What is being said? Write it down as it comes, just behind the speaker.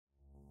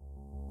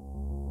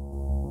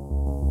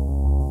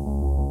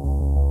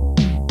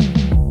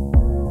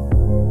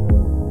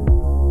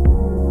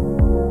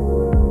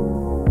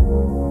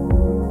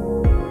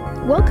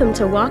Welcome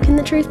to Walk in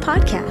the Truth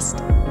podcast.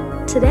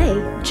 Today,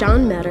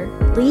 John Metter,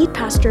 lead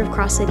pastor of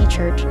Cross City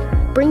Church,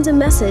 brings a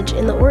message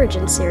in the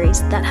Origin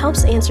series that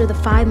helps answer the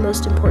 5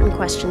 most important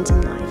questions in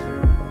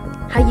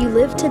life. How you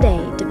live today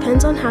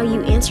depends on how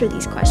you answer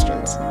these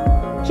questions.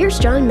 Here's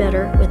John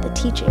Metter with the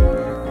teaching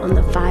on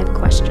the 5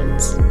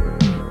 questions.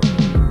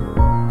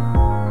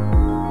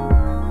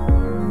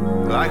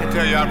 Well, I can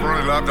tell you I've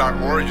really loved our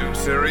Origin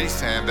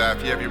series, and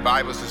if you have your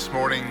Bibles this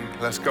morning,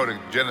 let's go to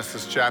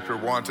Genesis chapter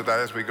 1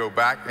 today as we go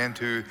back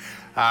into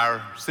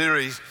our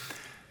series.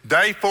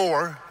 Day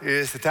 4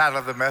 is the title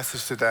of the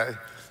message today.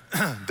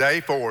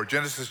 Day 4,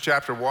 Genesis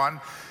chapter 1,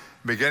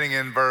 beginning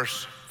in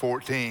verse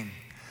 14.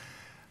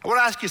 I want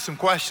to ask you some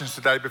questions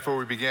today before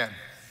we begin.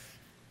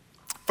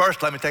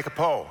 First, let me take a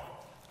poll.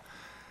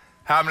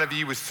 How many of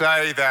you would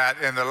say that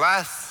in the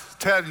last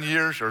 10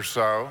 years or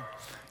so,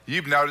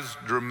 you've noticed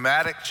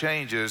dramatic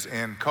changes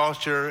in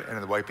culture and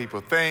in the way people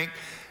think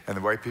and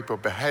the way people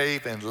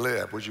behave and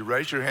live? Would you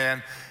raise your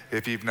hand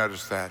if you've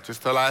noticed that?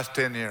 Just the last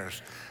 10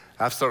 years.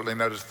 I've certainly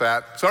noticed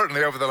that,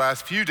 certainly over the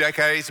last few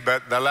decades,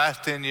 but the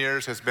last 10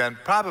 years has been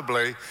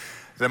probably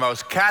the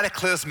most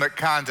cataclysmic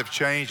kinds of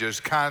changes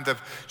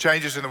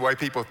in the way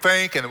people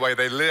think and the way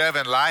they live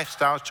and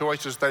lifestyle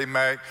choices they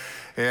make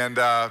and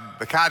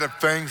the kind of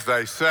things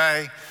they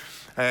say.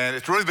 And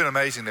it's really been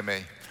amazing to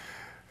me.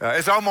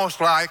 It's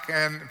almost like,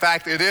 and in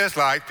fact, it is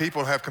like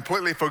people have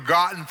completely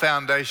forgotten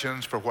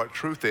foundations for what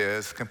truth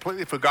is,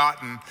 completely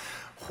forgotten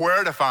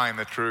where to find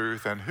the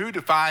truth and who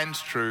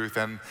defines truth,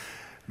 and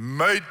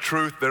made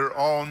truth their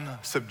own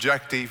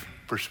subjective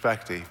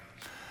perspective.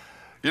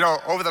 You know,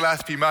 over the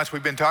last few months,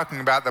 we've been talking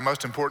about the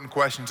most important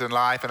questions in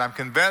life, and I'm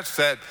convinced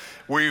that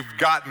we've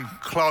gotten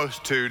close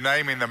to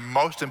naming the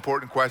most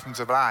important questions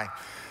of life.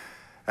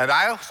 And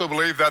I also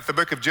believe that the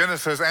book of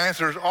Genesis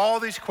answers all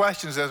these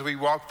questions as we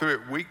walk through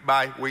it week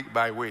by week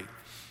by week.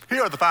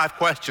 Here are the 5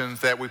 questions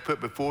that we put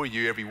before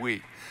you every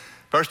week.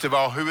 First of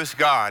all, who is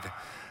God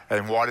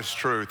and what is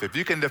truth? If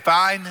you can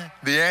define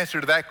the answer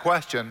to that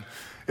question,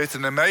 it's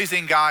an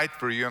amazing guide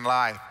for you in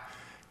life.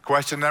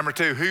 Question number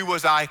 2, who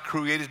was I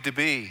created to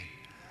be?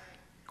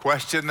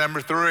 Question number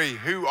 3,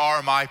 who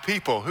are my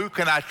people? Who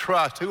can I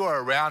trust? Who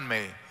are around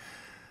me?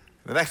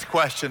 The next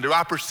question, do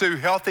I pursue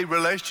healthy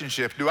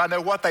relationships? Do I know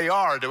what they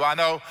are? Do I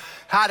know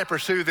how to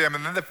pursue them?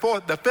 And then the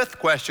 5th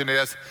question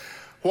is,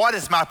 what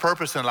is my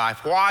purpose in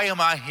life? Why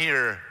am I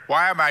here?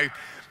 Why am I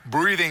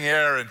breathing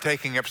air and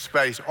taking up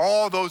space?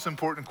 All those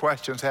important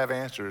questions have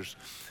answers.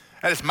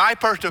 And it's my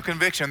personal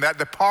conviction that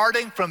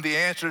departing from the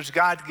answers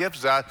God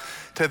gives us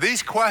to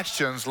these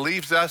questions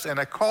leaves us in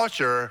a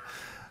culture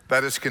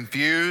that is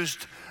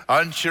confused,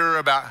 unsure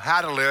about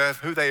how to live,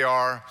 who they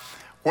are,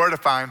 where to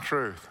find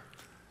truth.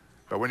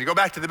 But when you go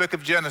back to the book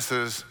of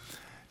Genesis,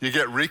 you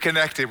get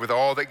reconnected with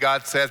all that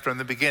God said from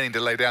the beginning to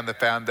lay down the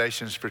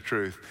foundations for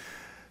truth.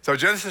 So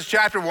Genesis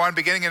chapter 1,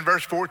 beginning in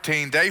verse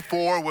 14, day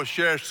 4 will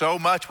share so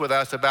much with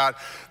us about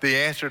the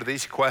answer to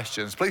these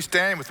questions. Please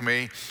stand with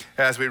me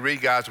as we read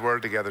God's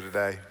word together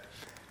today.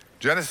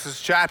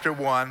 Genesis chapter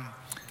 1,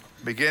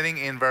 beginning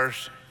in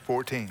verse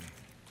 14.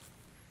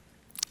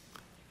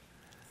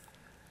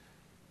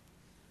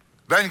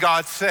 Then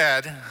God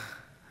said,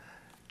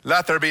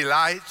 "Let there be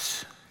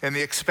lights in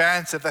the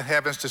expanse of the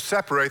heavens to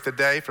separate the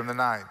day from the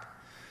night.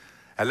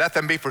 And let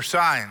them be for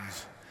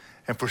signs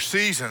and for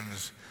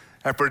seasons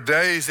and for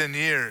days and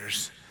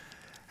years.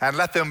 And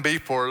let them be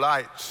for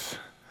lights."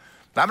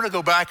 Now I'm going to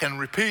go back and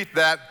repeat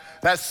that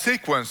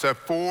sequence of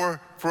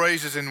 4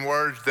 phrases and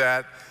words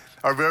that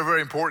are very, very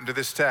important to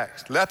this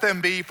text. Let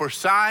them be for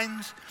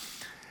signs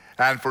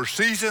and for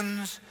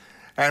seasons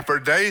and for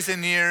days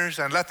and years,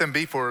 and let them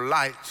be for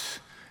lights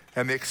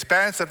in the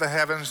expanse of the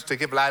heavens to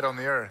give light on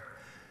the earth.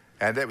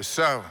 And it was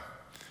so.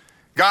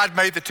 God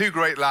made the 2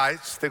 great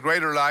lights, the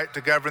greater light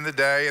to govern the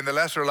day and the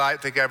lesser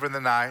light to govern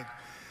the night.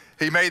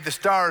 He made the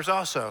stars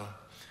also.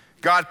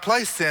 God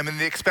placed them in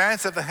the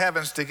expanse of the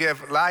heavens to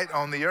give light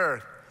on the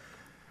earth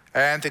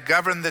and to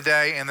govern the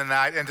day and the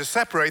night and to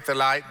separate the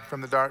light from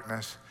the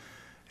darkness.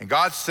 And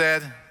God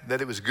said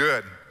that it was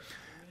good.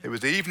 It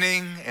was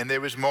evening and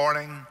there was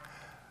morning,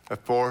 a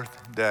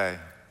 4th day.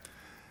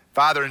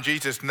 Father, in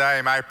Jesus'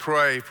 name, I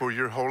pray for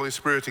your Holy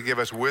Spirit to give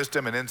us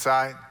wisdom and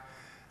insight.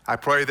 I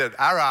pray that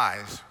our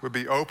eyes would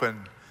be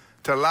open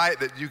to light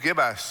that you give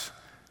us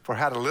for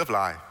how to live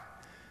life.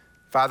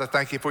 Father,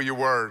 thank you for your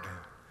word.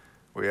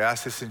 We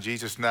ask this in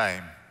Jesus'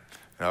 name.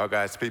 And all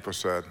God's people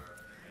said,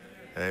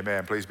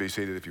 amen. Please be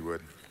seated if you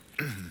would.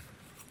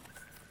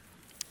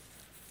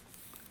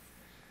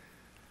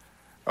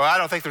 Well, I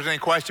don't think there's any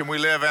question we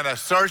live in a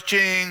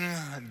searching,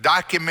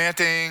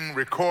 documenting,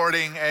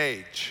 recording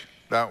age,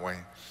 don't we?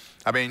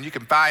 I mean, you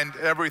can find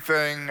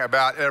everything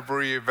about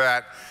every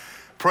event,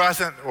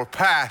 present or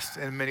past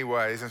in many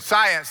ways. And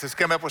science has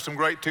come up with some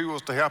great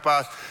tools to help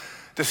us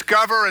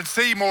discover and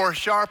see more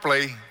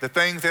sharply the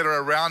things that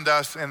are around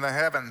us in the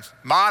heavens,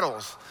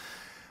 models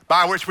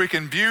by which we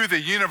can view the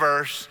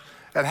universe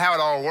and how it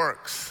all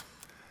works.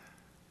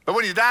 But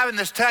when you dive in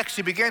this text,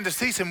 you begin to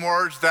see some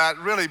words that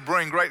really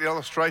bring great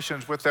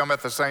illustrations with them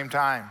at the same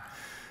time.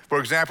 For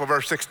example,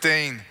 verse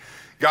 16,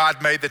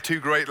 God made the two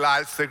great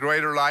lights, the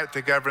greater light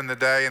to govern the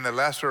day and the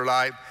lesser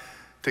light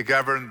to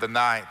govern the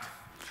night.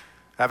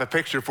 I have a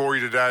picture for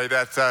you today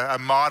that's a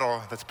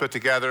model that's put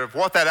together of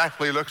what that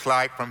actually looks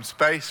like from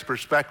space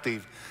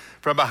perspective.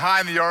 From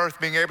behind the earth,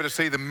 being able to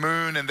see the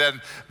moon and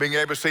then being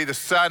able to see the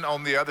sun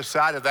on the other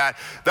side of that.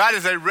 That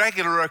is a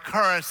regular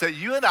occurrence that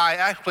you and I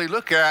actually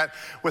look at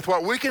with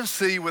what we can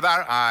see with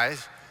our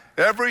eyes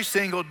every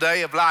single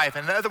day of life.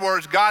 In other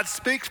words, God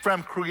speaks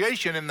from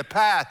creation in the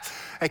past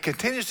and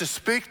continues to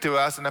speak to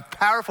us in a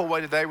powerful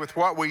way today with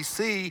what we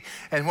see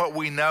and what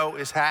we know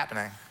is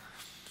happening.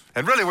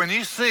 And really, when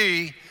you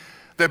see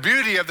the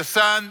beauty of the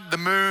sun, the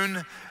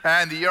moon,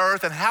 and the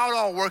earth and how it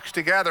all works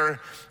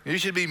together, you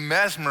should be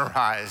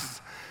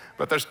mesmerized.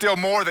 But there's still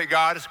more that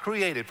God has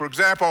created. For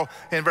example,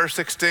 in verse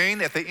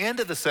 16, at the end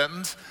of the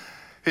sentence,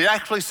 he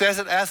actually says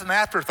it as an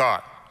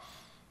afterthought.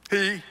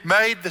 He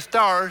made the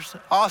stars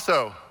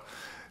also.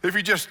 If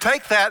you just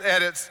take that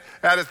at its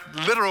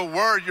literal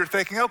word, you're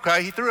thinking,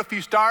 okay, he threw a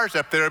few stars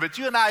up there, but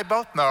you and I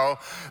both know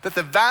that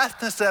the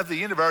vastness of the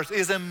universe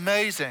is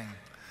amazing.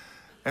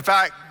 In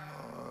fact,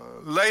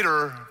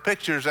 later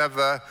pictures of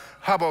the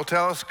Hubble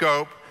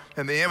telescope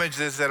and the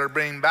images that are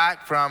being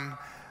back from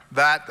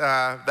that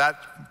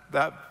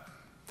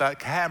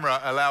camera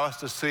allow us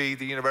to see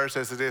the universe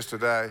as it is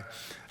today.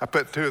 I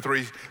put 2 or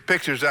 3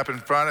 pictures up in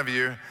front of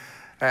you,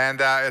 and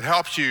it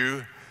helps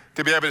you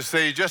to be able to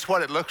see just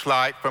what it looks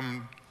like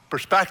from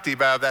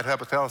perspective of that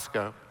Hubble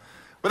telescope.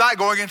 Without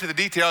going into the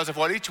details of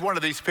what each one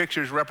of these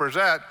pictures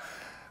represent,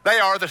 they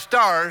are the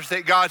stars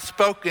that God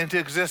spoke into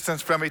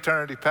existence from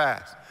eternity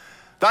past.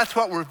 That's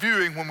what we're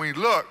viewing when we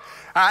look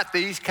at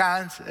these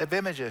kinds of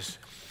images.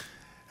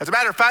 As a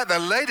matter of fact, the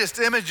latest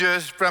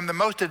images from the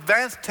most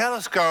advanced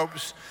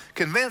telescopes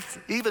convince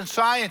even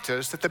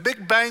scientists that the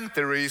Big Bang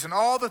theories and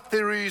all the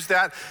theories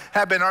that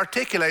have been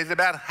articulated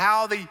about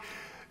how the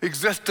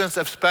existence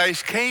of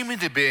space came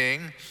into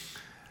being,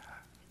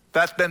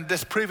 that's been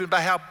disproven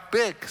by how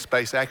big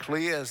space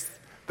actually is.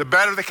 The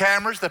better the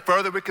cameras, the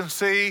further we can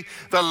see,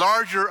 the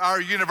larger our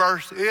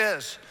universe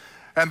is.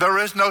 And there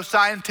is no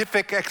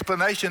scientific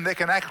explanation that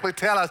can actually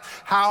tell us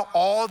how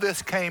all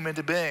this came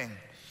into being.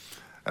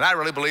 And I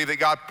really believe that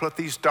God put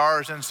these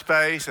stars in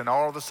space and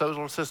all of the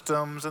solar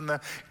systems and the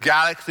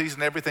galaxies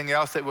and everything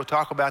else that we'll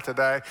talk about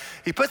today.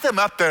 He put them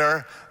up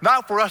there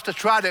not for us to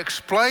try to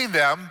explain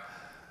them,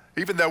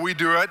 even though we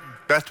do it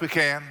best we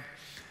can,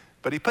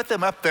 but he put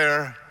them up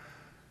there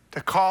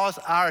to cause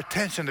our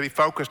attention to be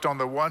focused on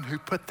the one who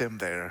put them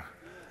there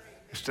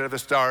instead of the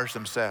stars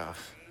themselves.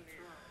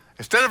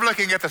 Instead of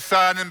looking at the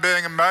sun and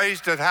being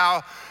amazed at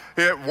how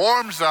it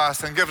warms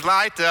us and gives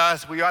light to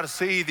us, we ought to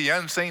see the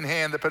unseen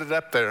hand that put it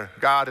up there,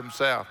 God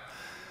himself.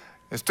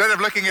 Instead of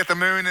looking at the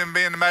moon and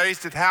being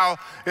amazed at how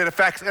it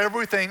affects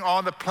everything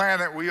on the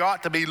planet, we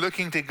ought to be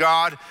looking to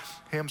God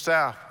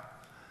himself.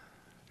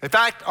 In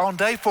fact, on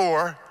day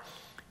 4,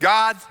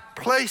 God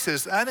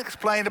places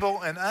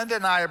unexplainable and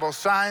undeniable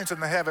signs in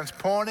the heavens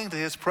pointing to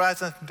his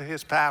presence and to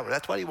his power.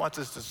 That's what he wants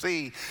us to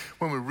see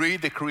when we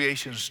read the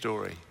creation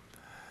story.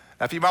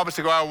 A few moments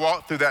ago, I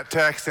walked through that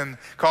text and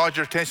called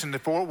your attention to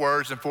 4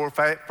 words and 4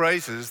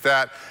 phrases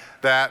that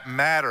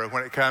matter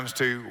when it comes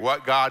to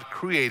what God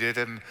created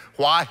and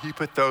why he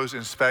put those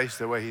in space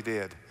the way he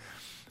did.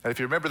 And if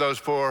you remember those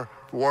 4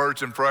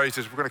 words and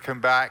phrases, we're going to come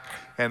back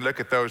and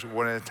look at those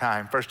one at a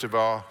time. First of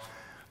all,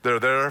 they're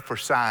there for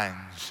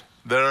signs.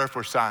 There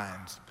for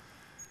signs.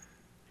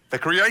 The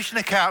creation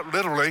account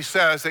literally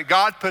says that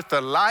God put the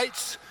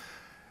lights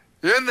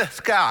in the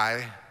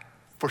sky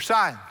for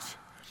signs.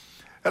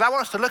 And I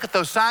want us to look at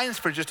those signs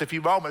for just a few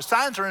moments.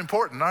 Signs are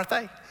important, aren't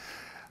they?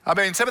 I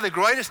mean, some of the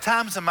greatest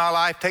times in my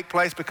life take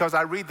place because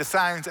I read the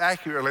signs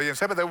accurately, and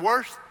some of the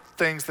worst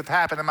things that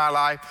happen in my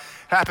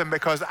life happen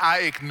because I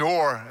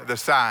ignore the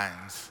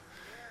signs.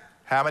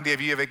 How many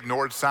of you have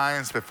ignored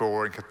signs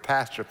before and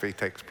catastrophe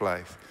takes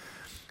place?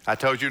 I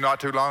told you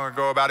not too long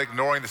ago about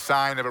ignoring the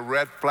sign of a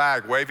red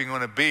flag waving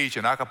on a beach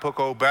in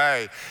Acapulco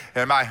Bay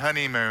in my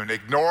honeymoon,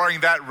 ignoring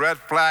that red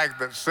flag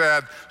that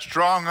said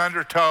strong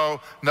undertow,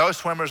 no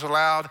swimmers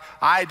allowed.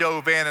 I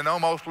dove in and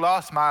almost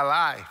lost my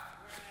life.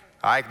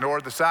 I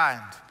ignored the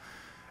signs.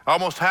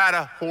 Almost had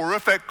a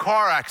horrific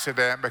car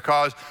accident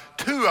because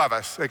 2 of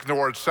us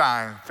ignored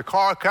signs, the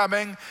car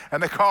coming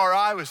and the car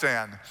I was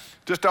in.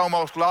 Just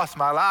almost lost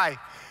my life.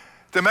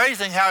 It's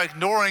amazing how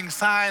ignoring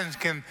signs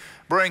can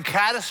bring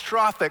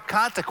catastrophic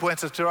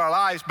consequences to our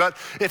lives. But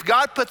if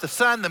God put the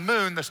sun, the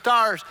moon, the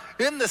stars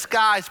in the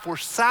skies for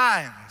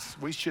signs,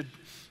 we should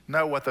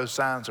know what those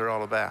signs are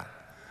all about.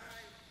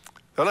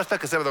 So let's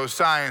look at some of those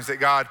signs that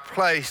God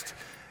placed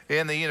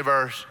in the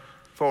universe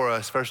for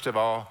us. First of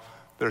all,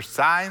 they're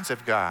signs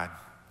of God.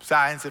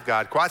 Signs of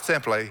God. Quite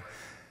simply,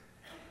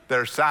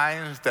 they're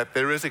signs that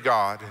there is a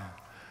God,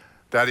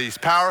 that he's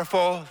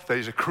powerful, that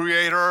he's a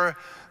creator,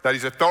 that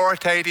he's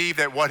authoritative,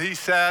 that what he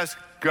says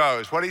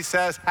goes. What he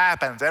says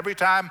happens. Every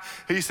time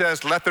he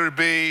says, let there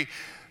be,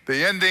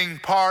 the ending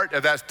part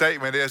of that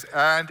statement is,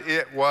 and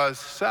it was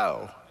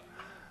so.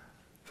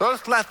 So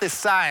let's let this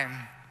sign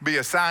be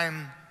a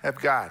sign of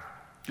God.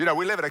 You know,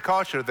 we live in a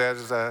culture that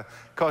is a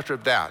culture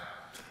of doubt.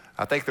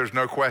 I think there's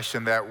no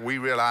question that we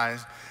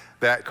realize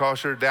that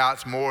culture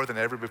doubts more than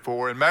ever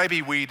before. And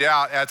maybe we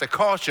doubt as a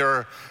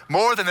culture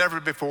more than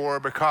ever before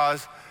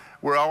because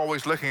we're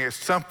always looking at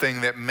something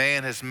that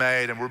man has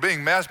made, and we're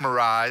being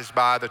mesmerized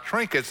by the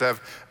trinkets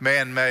of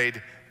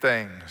man-made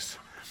things.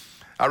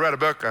 I read a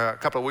book a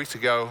couple of weeks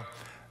ago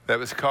that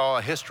was called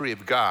A History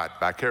of God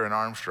by Karen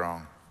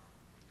Armstrong.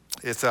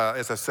 It's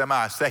a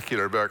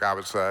semi-secular book, I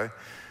would say.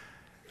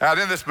 And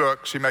in this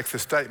book, she makes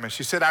this statement.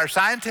 She said, our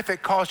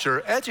scientific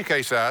culture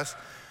educates us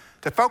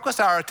to focus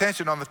our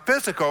attention on the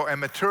physical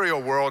and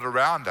material world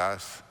around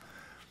us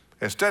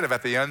instead of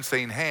at the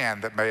unseen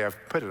hand that may have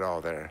put it all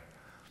there.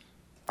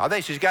 I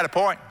think she's got a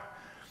point.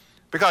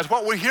 Because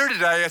what we hear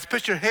today is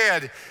put your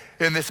head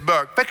in this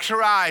book. Fix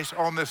your eyes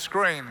on this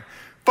screen.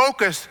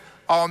 Focus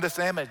on this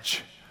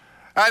image.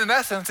 And in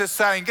essence, it's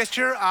saying, get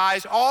your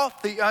eyes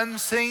off the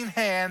unseen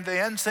hand,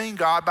 the unseen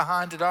God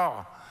behind it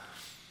all.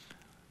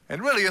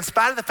 And really, in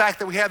spite of the fact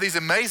that we have these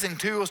amazing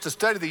tools to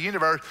study the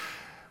universe,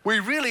 we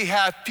really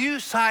have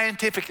few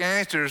scientific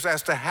answers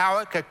as to how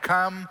it could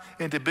come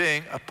into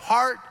being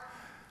apart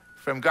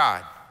from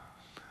God.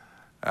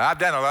 I've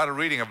done a lot of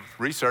reading of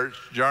research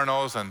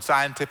journals and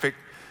scientific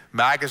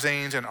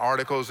magazines and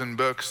articles and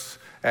books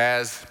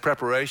as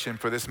preparation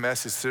for this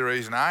message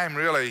series, and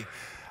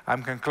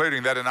I'm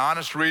concluding that an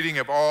honest reading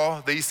of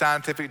all these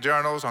scientific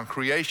journals on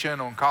creation,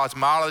 on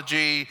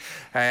cosmology,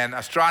 and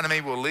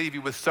astronomy will leave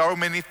you with so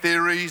many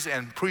theories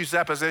and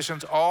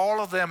presuppositions, all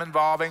of them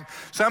involving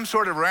some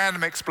sort of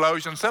random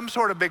explosion, some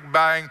sort of Big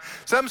Bang,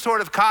 some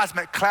sort of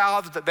cosmic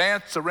clouds that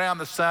dance around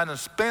the sun and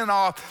spin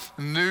off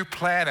new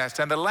planets.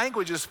 And the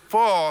language is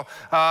full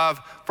of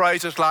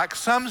phrases like,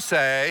 some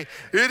say,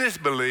 it is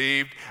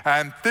believed,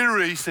 and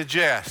theory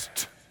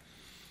suggests.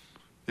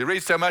 You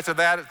read so much of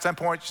that, at some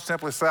point you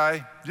simply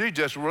say, you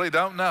just really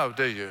don't know,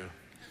 do you?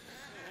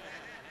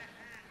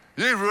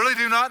 You really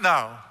do not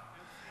know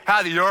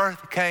how the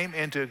earth came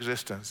into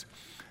existence.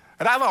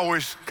 And I've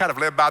always kind of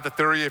lived by the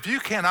theory, if you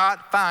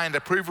cannot find a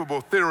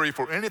provable theory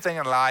for anything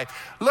in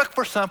life, look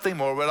for something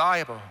more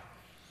reliable.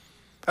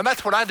 And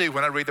that's what I do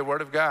when I read the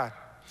Word of God.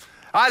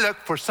 I look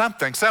for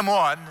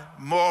someone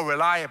more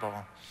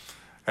reliable.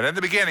 And in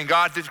the beginning,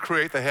 God did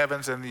create the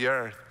heavens and the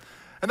earth.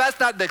 And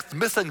that's not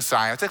dismissing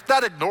science. It's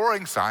not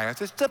ignoring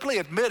science. It's simply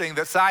admitting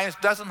that science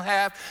doesn't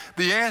have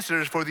the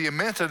answers for the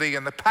immensity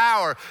and the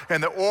power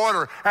and the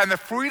order and the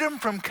freedom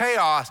from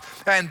chaos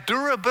and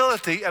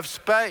durability of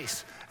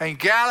space and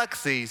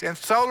galaxies and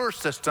solar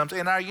systems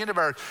in our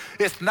universe.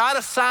 It's not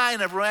a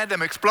sign of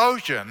random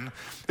explosion.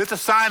 It's a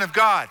sign of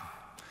God.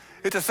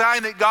 It's a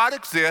sign that God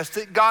exists,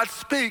 that God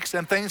speaks,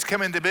 and things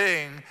come into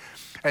being.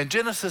 And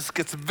Genesis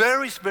gets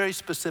very, very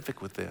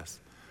specific with this.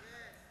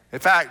 In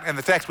fact, in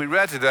the text we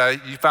read today,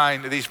 you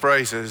find these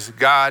phrases: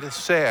 God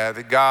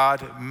said,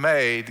 God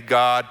made,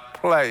 God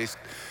placed,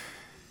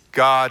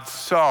 God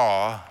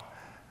saw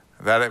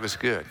that it was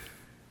good.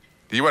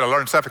 Do you want to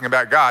learn something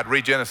about God?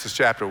 Read Genesis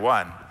chapter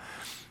 1.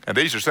 And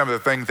these are some of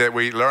the things that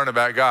we learn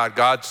about God.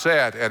 God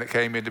said, and it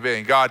came into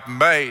being. God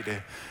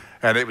made,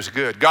 and it was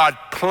good. God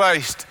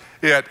placed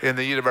it in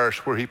the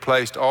universe where he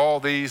placed all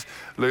these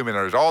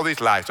luminaries, all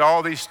these lights,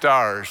 all these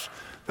stars,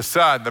 the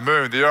sun, the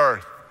moon, the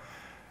earth.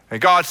 And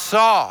God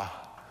saw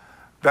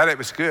that it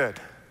was good.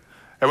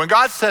 And when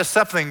God says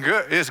something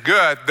good is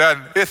good,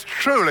 then it's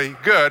truly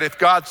good if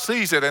God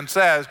sees it and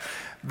says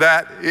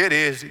that it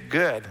is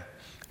good.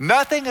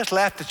 Nothing is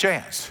left to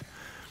chance.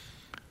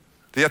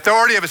 The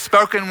authority of his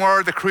spoken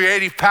word, the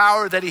creative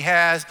power that he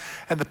has,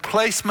 and the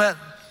placement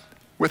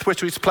with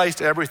which he's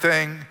placed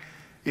everything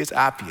is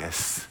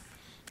obvious.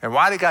 And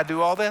why did God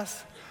do all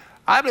this?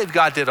 I believe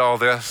God did all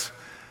this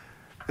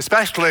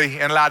especially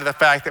in light of the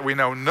fact that we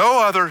know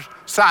no other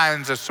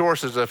signs or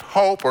sources of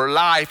hope or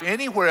life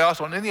anywhere else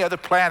on any other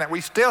planet.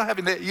 We still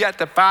haven't yet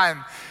to find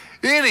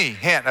any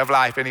hint of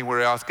life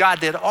anywhere else.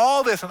 God did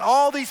all this and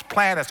all these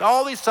planets,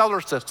 all these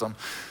solar systems,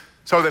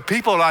 so that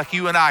people like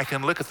you and I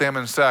can look at them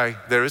and say,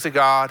 there is a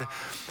God,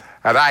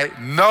 and I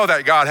know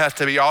that God has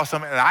to be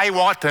awesome, and I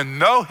want to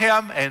know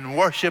him and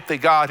worship the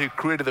God who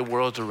created the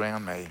worlds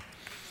around me.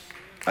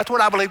 That's what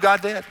I believe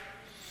God did.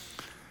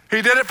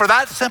 He did it for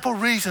that simple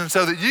reason,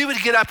 so that you would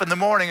get up in the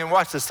morning and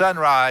watch the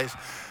sunrise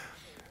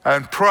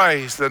and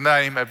praise the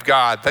name of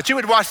God. That you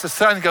would watch the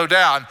sun go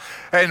down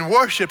and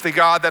worship the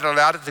God that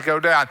allowed it to go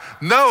down,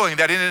 knowing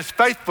that in his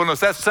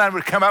faithfulness, that sun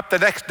would come up the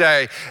next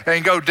day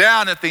and go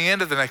down at the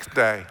end of the next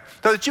day.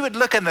 So that you would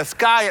look in the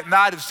sky at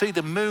night and see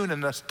the moon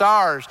and the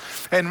stars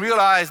and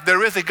realize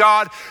there is a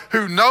God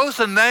who knows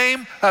the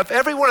name of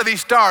every one of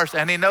these stars,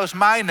 and he knows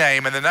my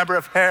name and the number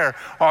of hair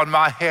on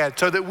my head.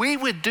 So that we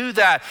would do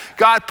that.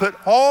 God put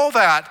all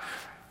that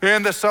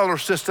in the solar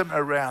system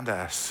around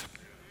us.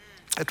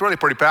 It's really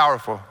pretty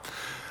powerful.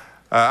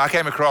 I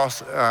came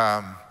across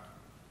a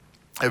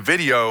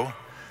video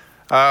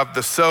of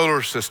the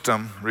solar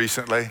system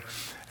recently,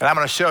 and I'm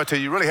going to show it to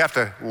you. You really have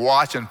to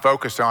watch and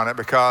focus on it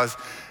because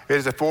it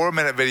is a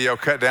 4-minute video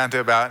cut down to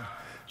about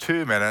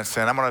 2 minutes,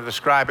 and I'm going to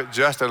describe it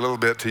just a little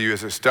bit to you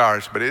as it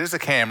starts, but it is a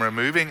camera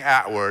moving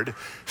outward,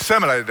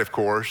 simulated, of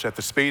course, at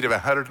the speed of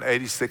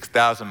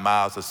 186,000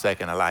 miles a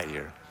second, a light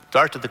year.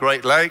 Starts at the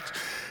Great Lakes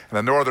in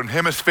the northern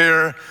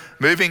hemisphere,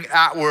 moving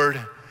outward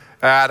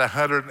at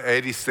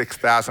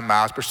 186,000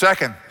 miles per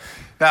second.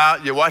 Now,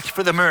 you watch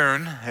for the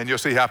moon, and you'll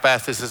see how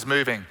fast this is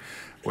moving.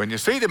 When you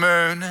see the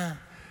moon,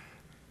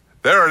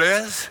 there it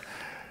is.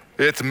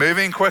 It's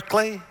moving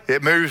quickly.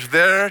 It moves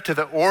there to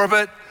the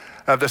orbit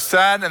of the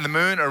sun and the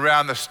moon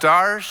around the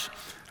sun,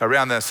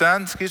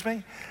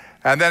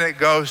 and then it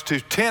goes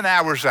to 10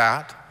 hours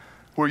out,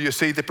 where you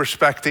see the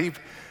perspective,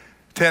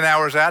 10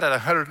 hours out at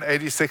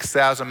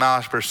 186,000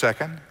 miles per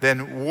second,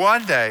 then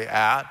 1 day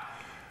out,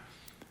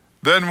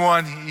 then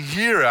 1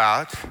 year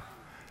out,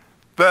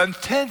 then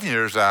 10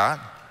 years out,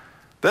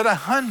 then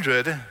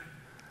 100,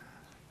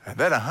 and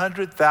then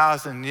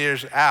 100,000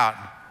 years out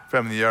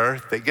from the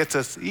earth that gets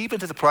us even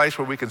to the place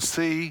where we can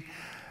see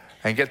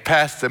and get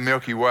past the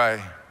Milky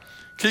Way.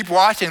 Keep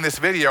watching this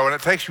video, and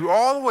it takes you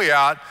all the way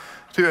out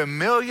to 1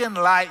 million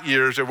light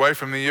years away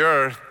from the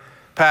earth,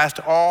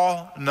 past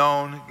all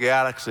known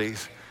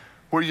galaxies,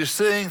 where you're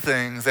seeing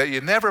things that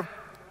you never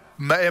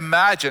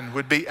imagined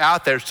would be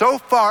out there, so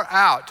far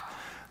out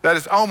that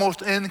it's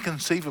almost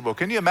inconceivable.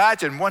 Can you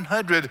imagine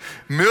 100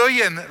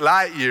 million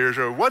light years,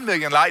 or 1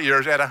 million light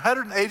years at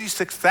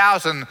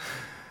 186,000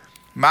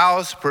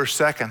 miles per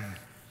second,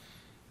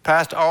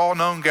 past all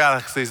known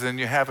galaxies, and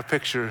you have a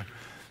picture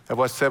of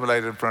what's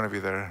simulated in front of you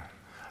there.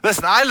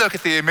 Listen, I look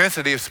at the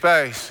immensity of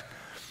space,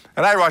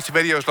 and I watch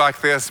videos like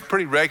this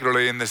pretty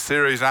regularly in this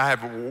series, and I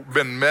have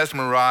been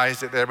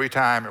mesmerized at every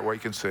time at what you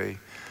can see.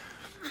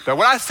 But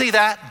when I see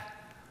that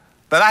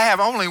I have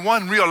only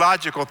one real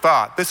logical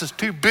thought. This is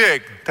too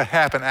big to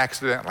happen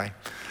accidentally.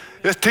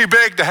 It's too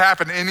big to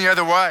happen any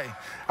other way.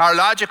 Our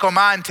logical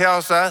mind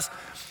tells us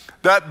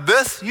that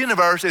this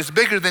universe is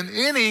bigger than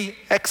any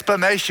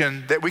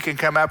explanation that we can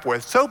come up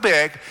with. So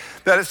big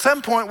that at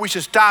some point we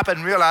should stop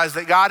and realize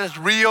that God is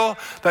real,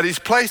 that He's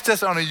placed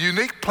us on a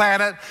unique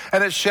planet,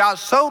 and it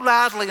shouts so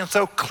loudly and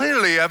so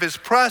clearly of His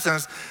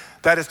presence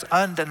that it's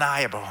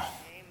undeniable.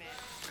 Amen.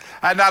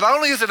 And not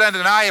only is it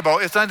undeniable,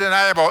 it's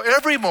undeniable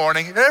every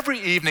morning, every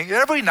evening,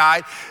 every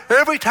night,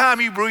 every time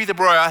you breathe a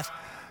breath.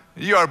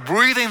 You are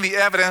breathing the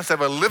evidence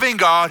of a living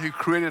God who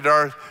created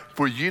earth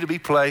for you to be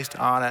placed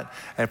on it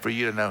and for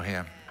you to know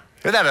Him.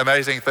 Isn't that an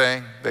amazing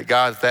thing, that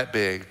God's that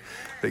big,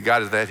 that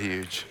God is that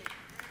huge?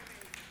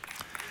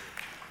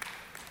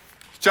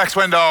 Chuck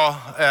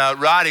Swindoll,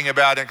 writing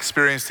about an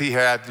experience he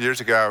had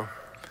years ago,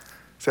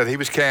 said he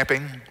was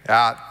camping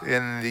out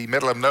in the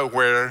middle of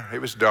nowhere.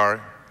 It was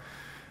dark.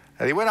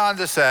 And he went on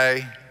to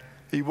say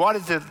he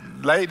wanted to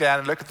lay down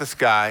and look at the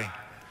sky,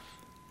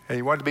 and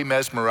he wanted to be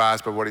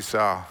mesmerized by what he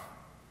saw.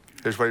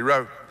 Here's what he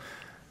wrote.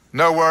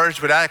 No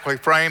words would adequately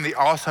frame the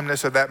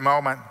awesomeness of that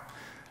moment.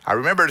 I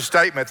remembered a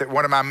statement that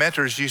one of my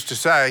mentors used to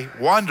say,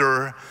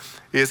 wonder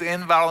is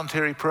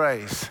involuntary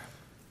praise.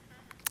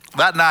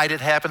 That night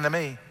it happened to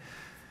me.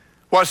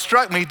 What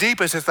struck me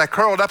deepest as I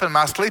curled up in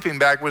my sleeping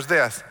bag was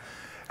this.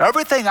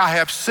 Everything I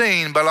have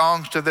seen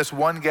belongs to this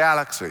one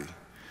galaxy,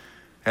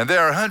 and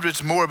there are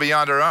hundreds more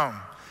beyond our own,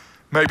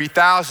 maybe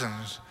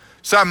thousands,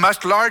 some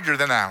much larger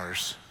than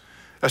ours.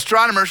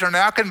 Astronomers are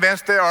now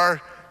convinced there are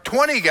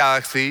 20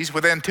 galaxies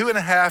within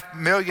 2.5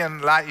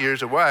 million light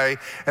years away,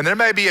 and there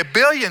may be 1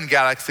 billion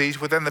galaxies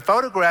within the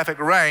photographic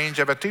range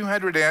of a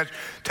 200-inch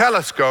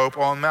telescope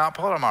on Mount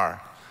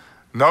Palomar.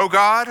 No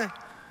God?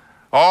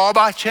 All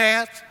by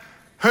chance?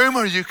 Whom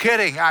are you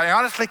kidding? I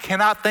honestly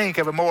cannot think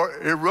of a more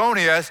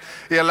erroneous,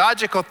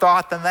 illogical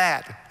thought than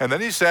that. And then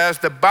he says,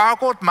 the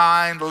boggled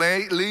mind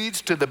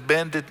leads to the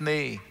bended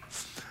knee.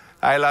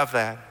 I love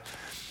that.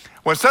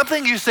 When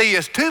something you see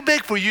is too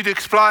big for you to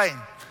explain,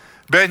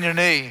 bend your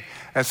knee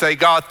and say,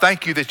 God,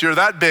 thank you that you're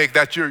that big,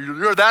 that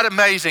you're that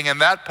amazing and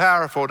that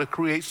powerful to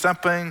create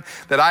something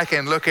that I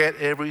can look at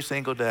every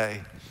single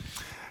day.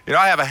 You know,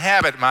 I have a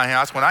habit in my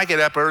house. When I get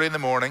up early in the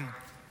morning,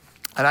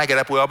 and I get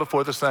up well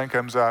before the sun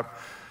comes up,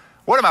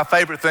 one of my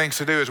favorite things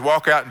to do is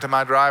walk out into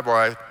my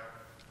driveway.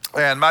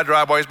 And my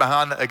driveway is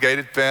behind a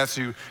gated fence.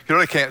 You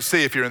really can't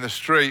see if you're in the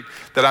street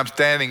that I'm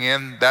standing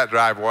in that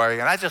driveway.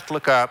 And I just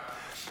look up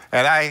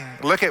and I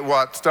look at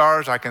what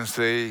stars I can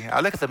see.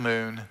 I look at the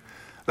moon.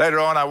 Later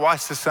on, I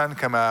watch the sun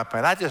come up,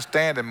 and I just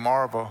stand and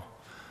marvel.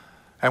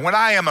 And when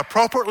I am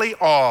appropriately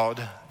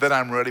awed, then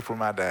I'm ready for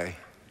my day.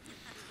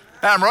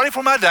 And I'm ready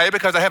for my day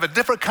because I have a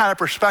different kind of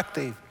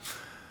perspective.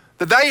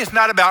 The day is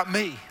not about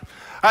me.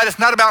 It's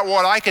not about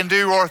what I can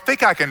do or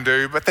think I can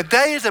do, but the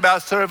day is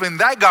about serving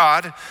that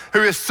God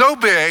who is so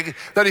big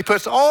that He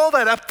puts all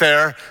that up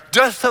there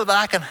just so that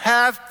I can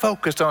have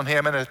focus on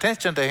Him and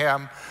attention to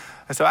Him,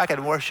 and so I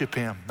can worship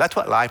Him. That's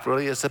what life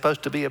really is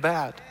supposed to be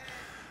about.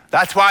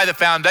 That's why the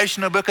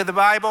foundational book of the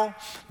Bible,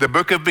 the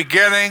book of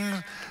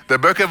beginnings, the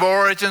book of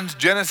origins,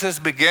 Genesis,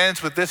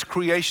 begins with this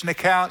creation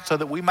account so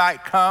that we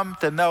might come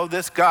to know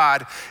this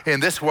God in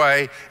this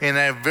way in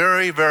a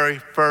very, very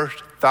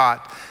first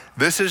thought.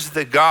 This is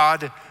the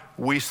God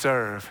we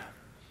serve.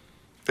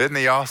 Isn't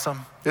He awesome?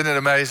 Isn't it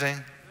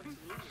amazing?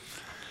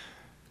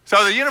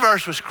 So the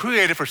universe was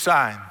created for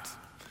signs,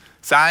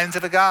 signs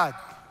of a God.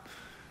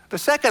 But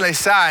secondly,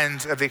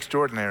 signs of the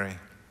extraordinary.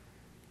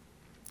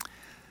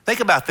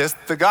 Think about this.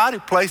 The God who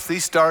placed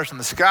these stars in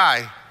the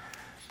sky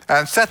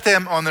and set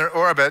them on their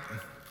orbit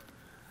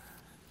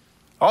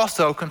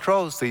also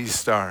controls these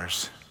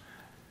stars.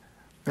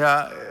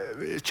 Now,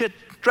 it should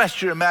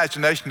stretch your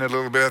imagination a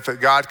little bit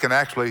that God can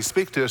actually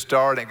speak to a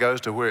star and it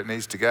goes to where it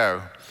needs to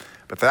go.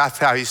 But that's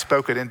how he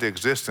spoke it into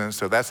existence,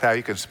 so that's how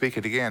he can speak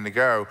it again to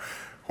go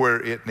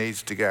where it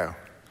needs to go.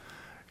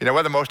 You know,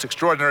 one of the most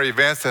extraordinary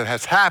events that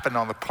has happened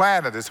on the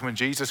planet is when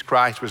Jesus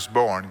Christ was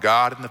born,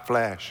 God in the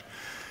flesh.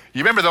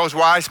 You remember those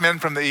wise men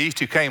from the east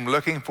who came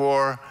looking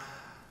for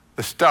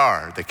the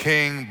star, the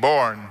king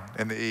born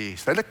in the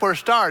east? They looked for a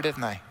star,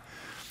 didn't they?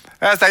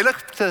 As they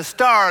looked to the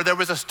star, there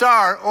was a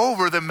star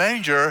over the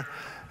manger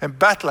in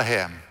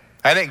Bethlehem.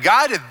 And it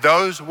guided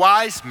those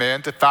wise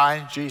men to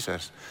find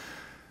Jesus.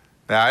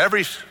 Now,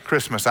 every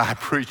Christmas I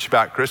preach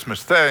about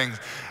Christmas things,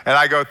 and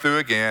I go through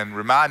again,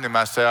 reminding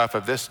myself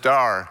of this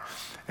star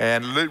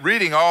and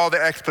reading all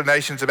the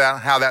explanations about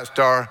how that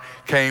star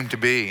came to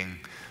being.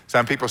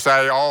 Some people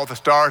say all the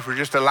stars were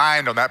just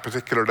aligned on that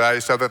particular day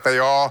so that they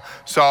all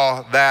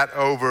saw that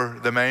over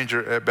the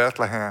manger at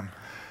Bethlehem.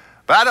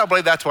 But I don't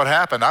believe that's what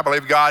happened. I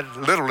believe God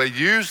literally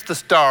used the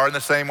star in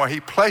the same way he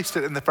placed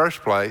it in the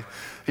first place.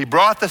 He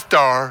brought the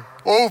star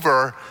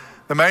over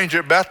the manger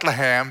at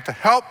Bethlehem to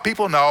help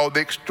people know the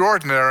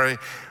extraordinary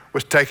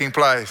was taking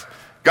place.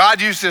 God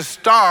used this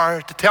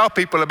star to tell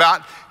people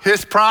about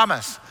his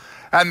promise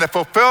and the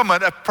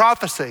fulfillment of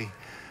prophecy,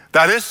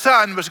 that his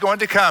son was going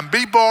to come,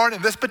 be born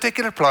in this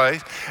particular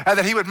place, and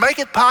that he would make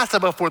it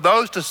possible for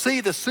those to see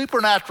the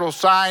supernatural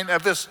sign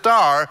of this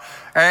star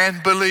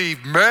and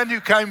believe. Men who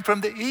came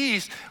from the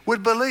east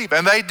would believe,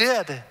 and they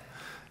did.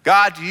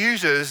 God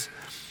uses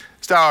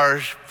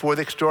stars for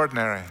the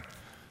extraordinary,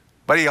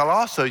 but he'll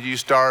also use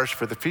stars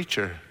for the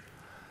future.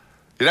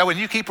 You know, when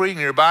you keep reading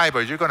your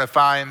Bible, you're going to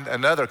find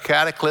another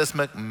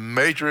cataclysmic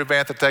major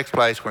event that takes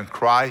place when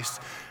Christ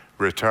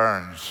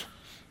returns.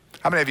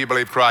 How many of you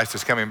believe Christ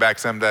is coming back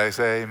someday?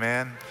 Say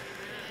amen.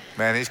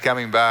 Man, he's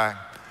coming back.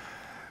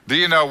 Do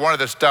you know one of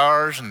the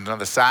stars and one of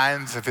the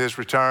signs of his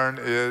return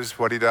is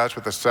what he does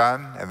with the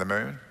sun and the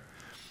moon?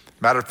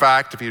 Matter of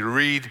fact, if you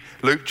read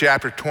Luke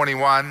chapter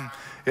 21,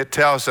 it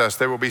tells us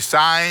there will be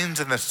signs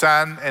in the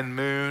sun and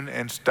moon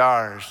and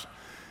stars.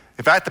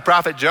 In fact, the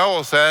prophet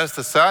Joel says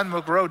the sun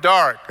will grow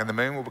dark and the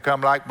moon will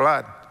become like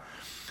blood.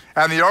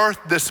 And the earth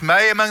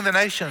dismay among the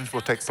nations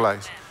will take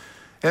place.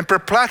 In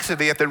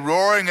perplexity at the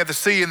roaring of the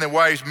sea and the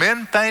waves,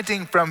 men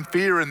fainting from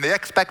fear and the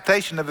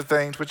expectation of the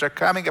things which are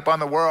coming upon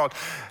the world.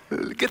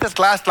 Get this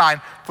last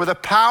line, for the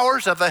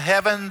powers of the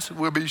heavens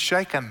will be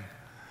shaken.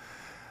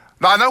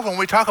 Now I know when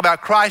we talk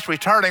about Christ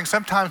returning,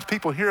 sometimes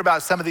people hear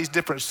about some of these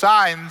different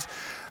signs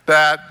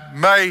that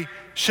may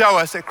show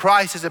us that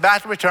Christ is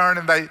about to return,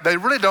 and they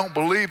really don't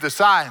believe the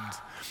signs.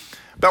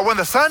 But when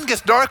the sun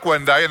gets dark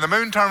one day and the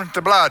moon turns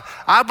to blood,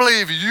 I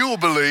believe you'll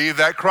believe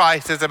that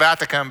Christ is about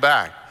to come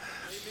back.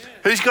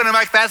 He's going to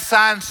make that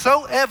sign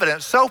so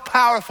evident, so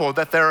powerful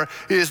that there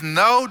is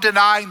no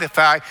denying the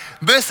fact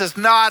this is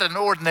not an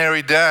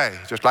ordinary day.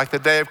 Just like the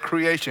day of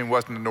creation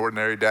wasn't an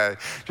ordinary day.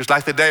 Just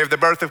like the day of the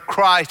birth of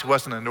Christ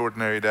wasn't an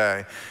ordinary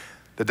day.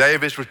 The day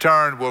of his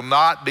return will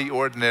not be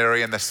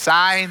ordinary, and the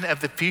sign of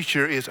the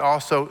future is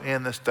also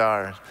in the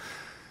stars.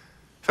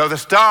 So the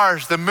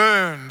stars, the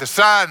moon, the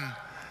sun,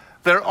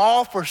 they're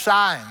all for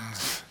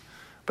signs,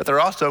 but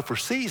they're also for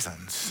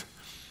seasons.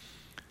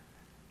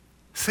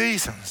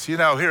 Seasons. You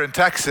know, here in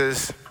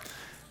Texas,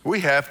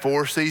 we have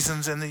 4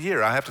 seasons in the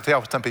year. I have to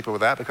tell some people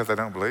that because they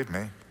don't believe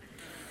me.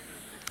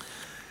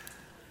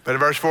 But in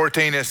verse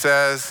 14 it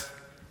says,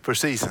 for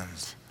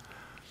seasons.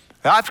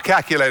 Now I've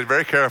calculated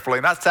very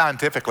carefully, not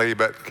scientifically,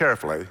 but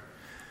carefully,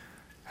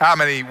 how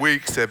many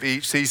weeks of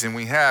each season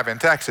we have in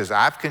Texas.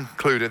 I've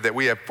concluded that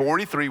we have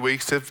 43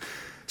 weeks of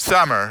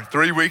summer,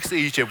 3 weeks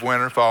each of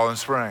winter, fall, and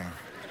spring.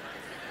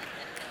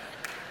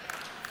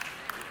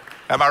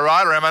 Am I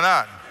right or am I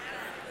not?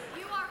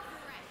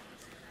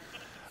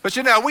 But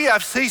you know, we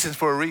have seasons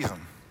for a reason.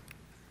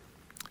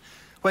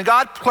 When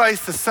God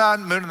placed the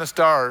sun, moon, and the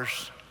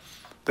stars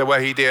the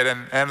way he did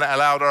and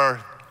allowed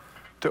Earth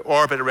to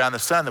orbit around the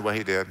sun the way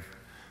he did,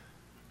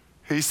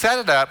 he set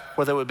it up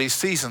where there would be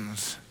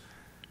seasons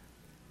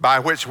by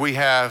which we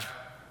have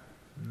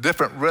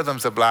different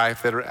rhythms of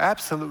life that are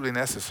absolutely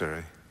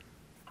necessary.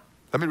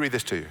 Let me read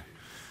this to you.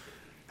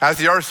 As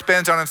the earth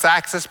spins on its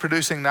axis,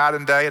 producing night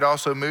and day, it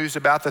also moves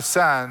about the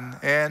sun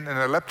in an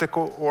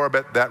elliptical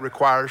orbit that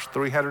requires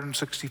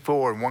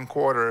 364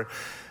 1/4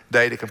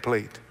 day to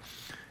complete.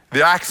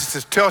 The axis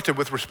is tilted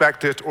with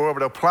respect to its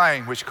orbital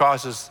plane, which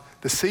causes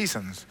the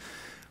seasons.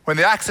 When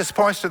the axis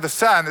points to the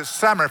sun, it's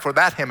summer for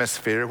that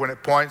hemisphere. When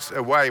it points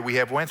away, we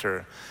have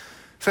winter.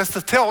 Since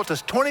the tilt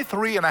is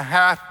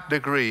 23.5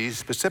 degrees,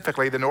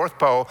 specifically the North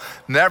Pole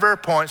never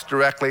points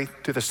directly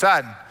to the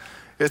sun.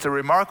 It's a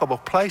remarkable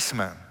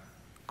placement,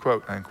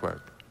 quote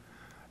unquote.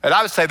 And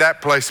I would say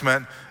that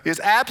placement is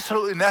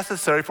absolutely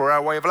necessary for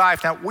our way of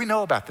life. Now, we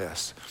know about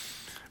this.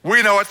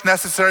 We know it's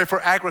necessary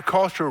for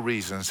agricultural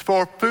reasons,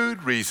 for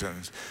food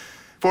reasons,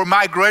 for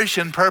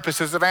migration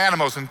purposes of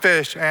animals and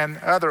fish and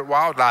other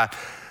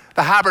wildlife.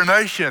 The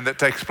hibernation that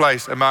takes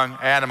place among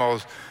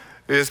animals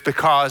is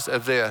because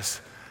of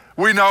this.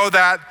 We know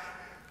that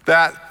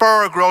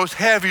fur grows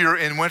heavier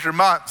in winter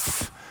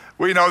months.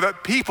 We know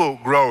that people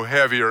grow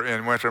heavier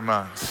in winter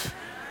months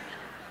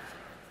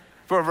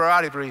for a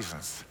variety of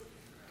reasons.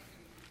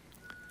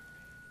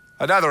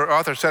 Another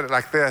author said it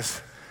like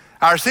this: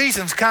 our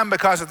seasons come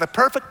because of the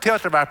perfect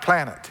tilt of our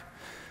planet.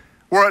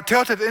 Were it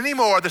tilted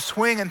anymore, the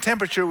swing in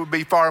temperature would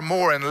be far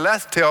more, and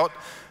less tilt,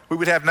 we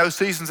would have no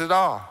seasons at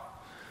all.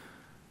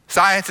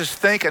 Scientists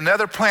think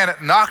another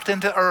planet knocked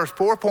into Earth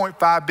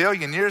 4.5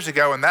 billion years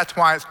ago, and that's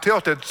why it's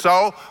tilted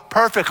so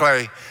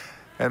perfectly.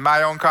 And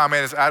my own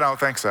comment is, I don't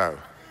think so.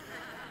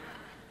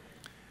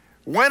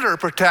 Winter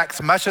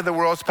protects much of the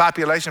world's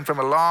population from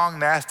a long,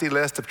 nasty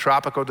list of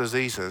tropical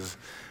diseases.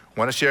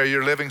 Want to share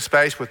your living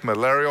space with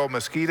malarial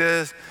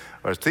mosquitoes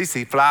or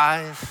tsetse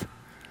flies?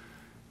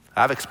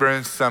 I've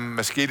experienced some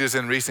mosquitoes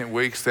in recent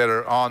weeks that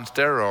are on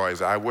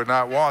steroids. I would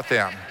not want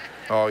them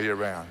all year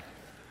round.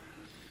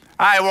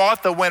 I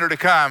want the winter to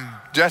come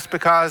just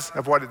because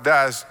of what it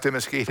does to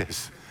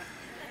mosquitoes.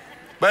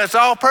 But it's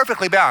all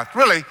perfectly balanced.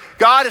 Really,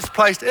 God has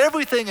placed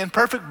everything in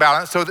perfect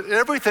balance so that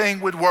everything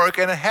would work,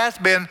 and it has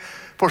been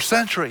for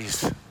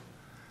centuries.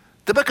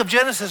 The book of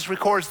Genesis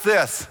records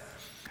this.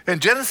 In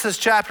Genesis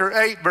chapter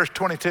 8, verse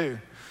 22,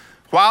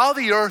 while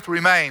the earth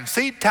remains,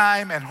 seed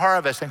time and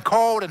harvest, and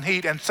cold and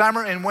heat, and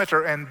summer and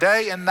winter, and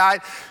day and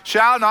night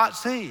shall not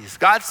cease.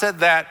 God said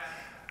that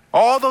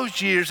all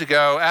those years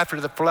ago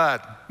after the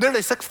flood,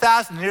 nearly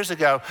 6,000 years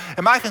ago.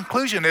 And my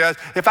conclusion is,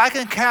 if I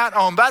can count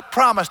on that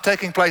promise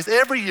taking place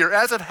every year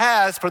as it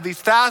has for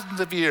these thousands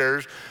of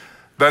years,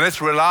 then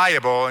it's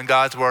reliable and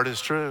God's word is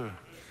true.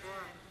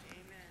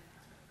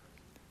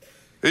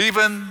 Amen.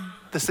 Even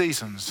the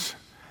seasons,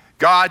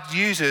 God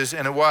uses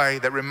in a way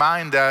that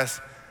remind us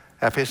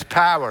of his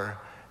power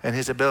and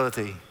his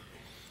ability.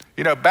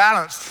 You know,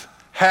 balance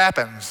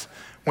happens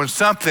when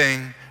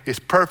something is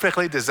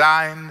perfectly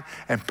designed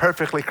and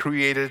perfectly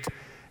created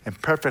and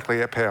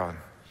perfectly upheld.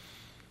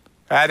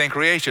 And in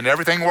creation,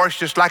 everything works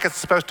just like it's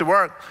supposed to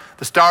work.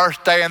 The stars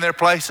stay in their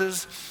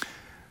places.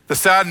 The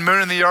sun,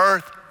 moon, and the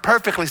earth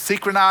perfectly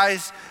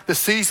synchronized. The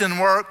season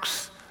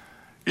works.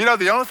 You know,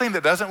 the only thing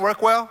that doesn't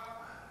work well,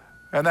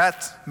 and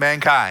that's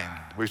mankind.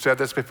 We've said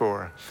this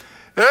before.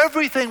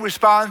 Everything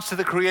responds to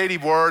the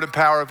creative word and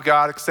power of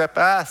God except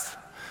us,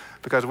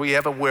 because we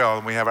have a will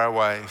and we have our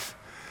ways.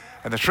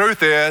 And the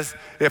truth is,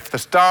 if the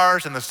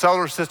stars and the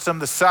solar system,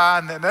 the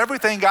sun, and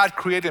everything God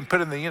created and put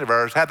in the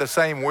universe had the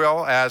same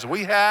will as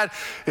we had,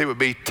 it would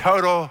be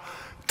total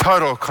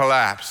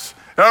collapse.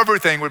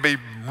 Everything would be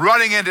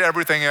running into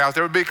everything else.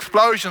 There would be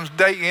explosions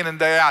day in and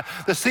day out.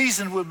 The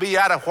season would be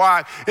out of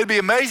whack. It'd be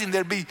amazing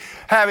there'd be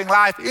having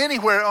life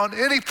anywhere on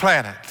any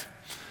planet.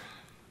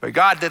 But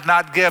God did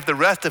not give the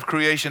rest of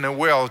creation a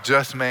will,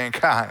 just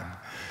mankind.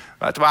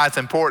 That's why it's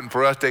important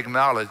for us to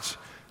acknowledge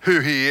who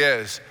he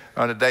is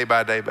on a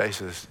day-by-day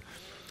basis.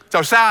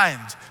 So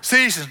signs,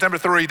 seasons, number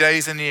 3,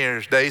 days and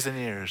years.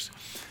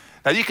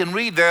 Now you can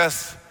read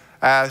this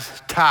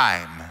as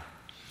time.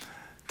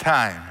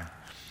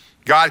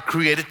 God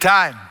created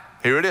time.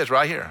 Here it is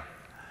right here.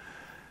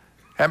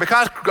 And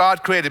because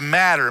God created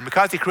matter, and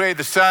because he created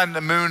the sun,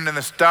 the moon, and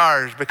the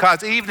stars,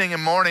 because evening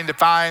and morning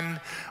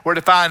were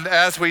defined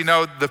as we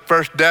know the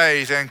first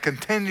days and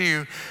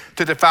continue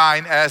to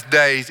define as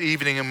days,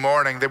 evening and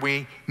morning, that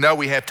we know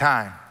we have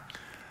time.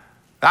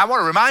 Now, I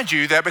want to remind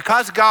you that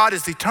because God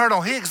is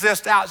eternal, he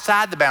exists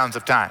outside the bounds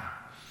of time.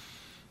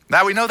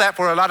 Now, we know that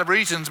for a lot of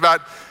reasons,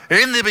 but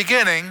in the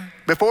beginning,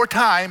 before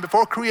time,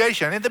 before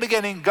creation, in the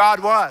beginning, God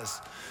was.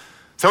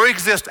 So he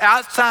exists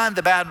outside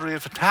the boundary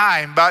of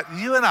time, but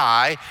you and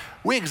I,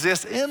 we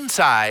exist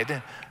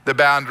inside the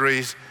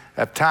boundaries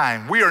of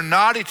time. We are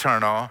not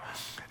eternal,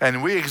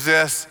 and we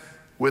exist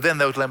within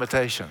those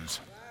limitations.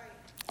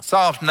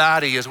 Psalms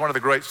 90 is one of the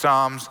great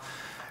Psalms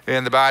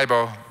in the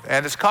Bible,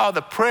 and it's called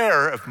the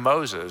Prayer of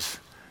Moses,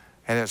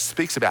 and it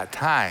speaks about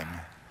time.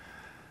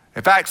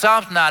 In fact,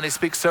 Psalms 90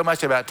 speaks so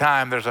much about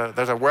time, there's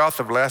a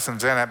wealth of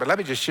lessons in it, but let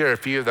me just share a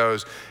few of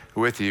those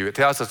with you. It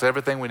tells us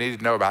everything we need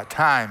to know about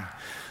time.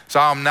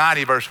 Psalm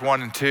 90, verse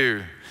 1 and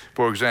 2,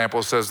 for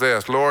example, says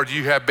this: Lord,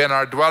 you have been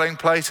our dwelling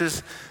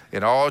places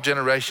in all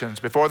generations,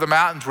 before the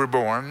mountains were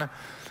born,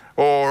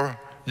 or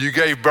you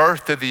gave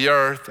birth to the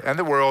earth and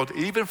the world,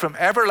 even from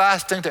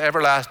everlasting to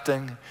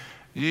everlasting,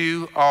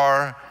 you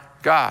are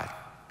God.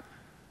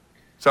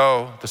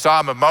 So the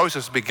Psalm of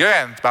Moses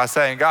begins by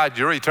saying, God,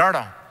 you're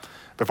eternal.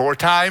 Before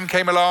time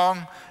came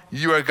along,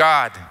 you are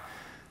God.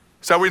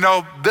 So we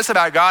know this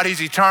about God: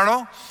 he's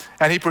eternal,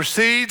 and he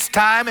precedes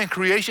time and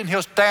creation.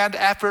 He'll stand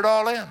after it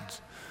all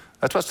ends.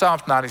 That's what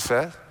Psalms 90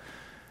 says.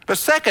 But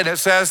second, it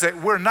says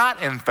that we're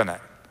not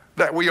infinite,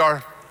 that we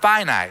are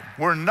finite.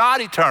 We're not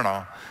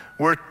eternal.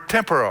 We're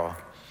temporal.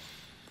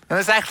 And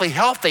it's actually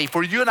healthy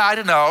for you and I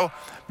to know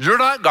You're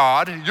not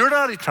God. You're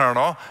not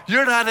eternal.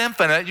 You're not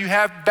infinite. You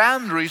have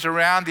boundaries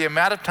around the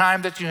amount of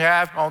time that you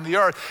have on the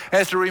earth.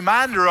 And it's a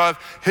reminder of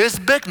his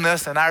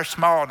bigness and our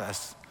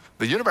smallness.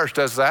 The universe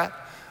does that.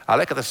 I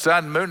look at the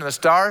sun, moon, and the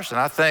stars, and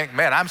I think,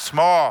 man, I'm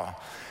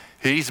small.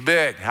 He's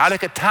big. I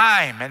look at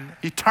time and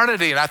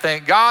eternity, and I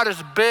think, God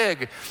is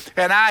big,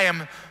 and I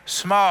am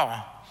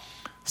small.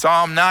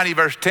 Psalm 90,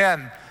 verse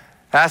 10,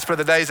 as for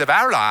the days of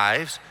our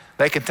lives,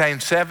 they contain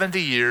 70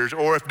 years,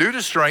 or if due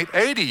to strength,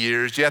 80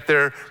 years, yet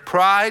their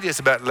pride is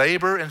but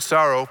labor and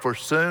sorrow, for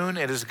soon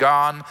it is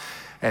gone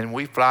and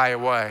we fly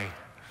away.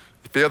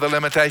 You feel the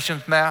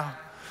limitations now?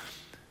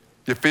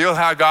 You feel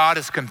how God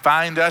has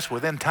confined us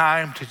within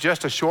time to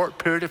just a short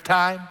period of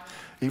time,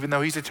 even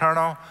though he's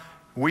eternal?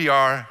 We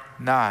are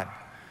not.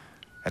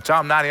 And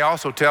Psalm 90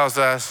 also tells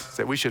us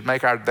that we should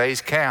make our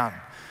days count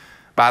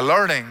by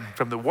learning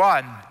from the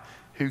one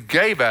who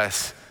gave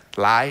us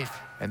life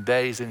and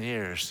days and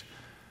years.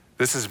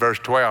 This is verse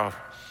 12.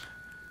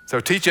 So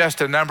teach us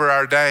to number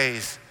our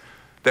days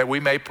that we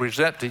may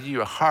present to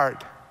you a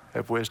heart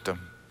of wisdom.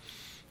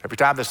 Every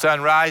time the sun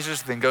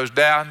rises, then goes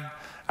down,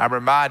 I'm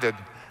reminded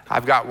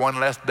I've got one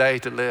less day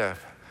to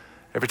live.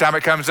 Every time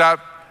it comes up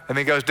and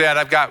then goes down,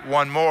 I've got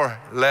one more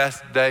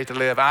less day to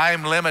live. I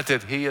am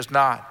limited, he is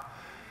not.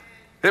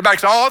 It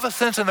makes all the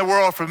sense in the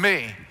world for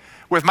me,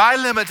 with my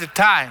limited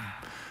time,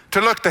 to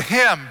look to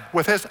him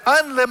with his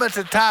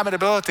unlimited time and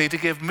ability to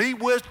give me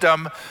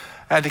wisdom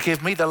and to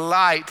give me the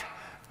light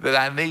that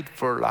I need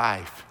for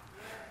life.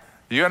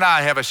 You and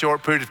I have a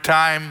short period of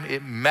time.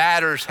 It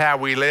matters how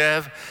we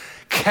live.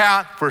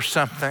 Count for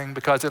something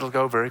because it'll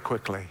go very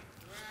quickly.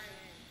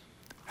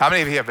 How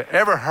many of you have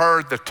ever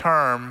heard the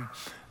term,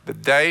 the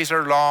days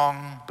are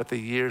long, but the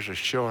years are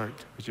short?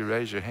 Would you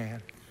raise your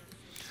hand?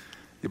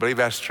 You believe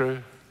that's true?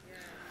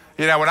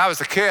 You know, when I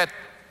was a kid,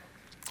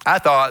 I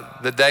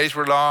thought the days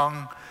were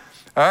long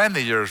and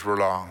the years were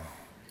long.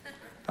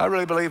 I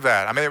really believe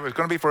that. I mean, it was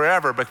going to be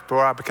forever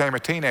before I became a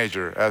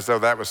teenager, as though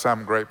that was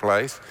some great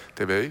place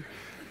to be.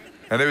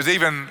 And it was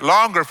even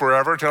longer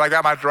forever until I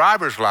got my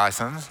driver's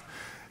license.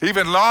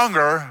 Even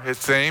longer, it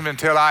seemed,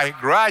 until I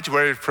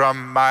graduated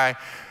from my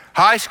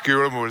high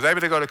school and was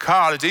able to go to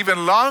college.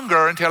 Even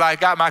longer until I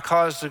got my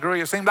college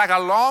degree. It seemed like a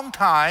long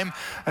time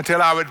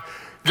until I would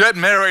get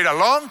married, a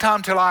long time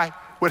until I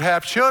would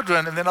have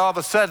children, and then all of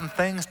a sudden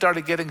things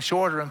started getting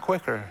shorter and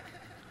quicker.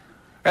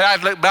 And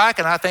I'd look back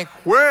and I think,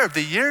 where have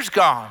the years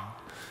gone?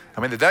 I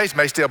mean, the days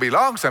may still be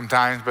long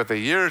sometimes, but the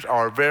years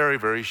are very,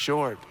 very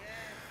short.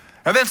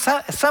 And then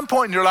at some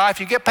point in your life,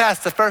 you get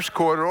past the first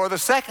quarter or the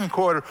second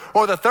quarter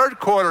or the third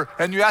quarter,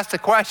 and you ask the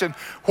question,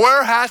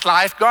 where has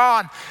life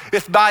gone?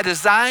 It's by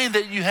design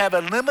that you have a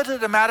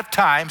limited amount of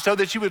time so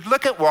that you would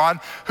look at one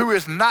who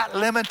is not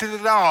limited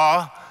at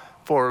all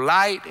for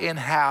light in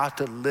how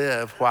to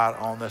live while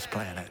on this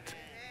planet.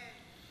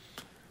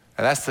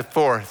 And that's the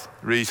fourth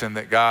reason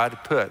that God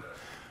put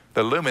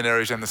the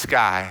luminaries in the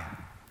sky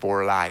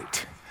for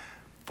light,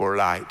 for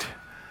light.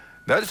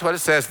 Notice what it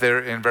says there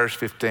in verse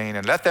 15,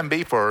 and let them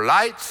be for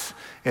lights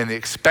in the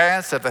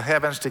expanse of the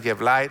heavens to give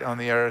light on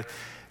the earth,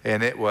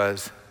 and it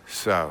was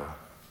so.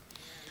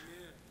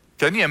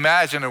 Can you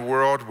imagine a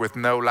world with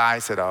no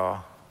lights at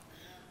all?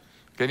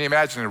 Can you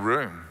imagine a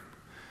room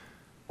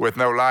with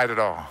no light at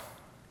all?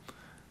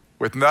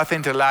 With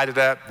nothing to light it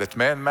up that's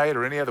man-made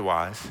or any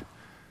otherwise,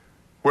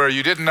 where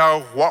you didn't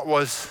know what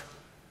was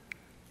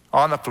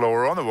on the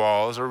floor, on the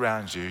walls,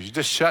 around you. You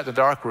just shut the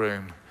dark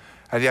room,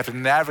 and you have to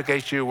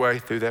navigate your way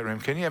through that room.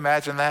 Can you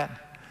imagine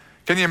that?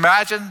 Can you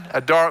imagine a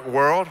dark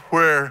world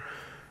where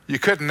you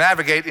couldn't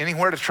navigate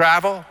anywhere to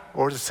travel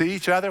or to see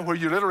each other, where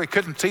you literally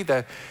couldn't see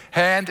the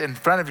hand in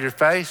front of your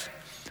face?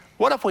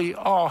 What if we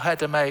all had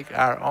to make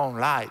our own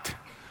light?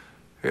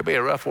 It'd be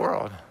a rough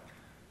world.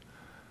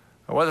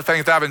 One of the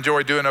things I've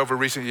enjoyed doing over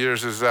recent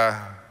years is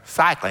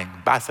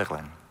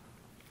bicycling.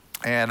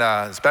 And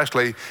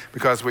especially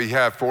because we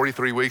have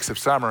 43 weeks of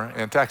summer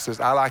in Texas,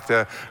 I like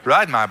to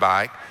ride my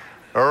bike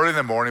early in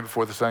the morning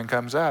before the sun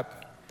comes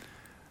up.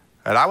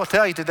 And I will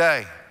tell you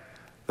today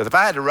that if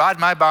I had to ride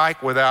my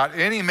bike without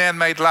any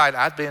man-made light,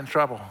 I'd be in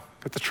trouble.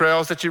 But the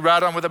trails that you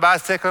ride on with a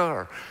bicycle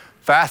are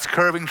fast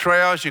curving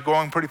trails. You're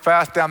going pretty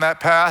fast down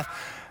that path,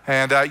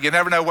 and you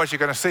never know what you're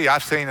going to see.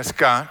 I've seen a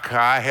skunk.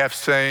 I have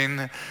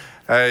seen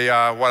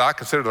what I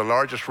consider the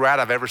largest rat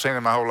I've ever seen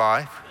in my whole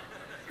life.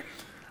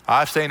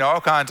 I've seen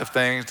all kinds of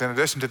things in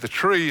addition to the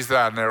trees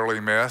that I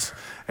narrowly miss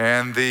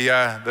and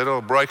the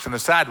little breaks in the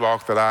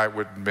sidewalk that I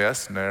would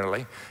miss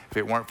narrowly if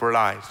it weren't for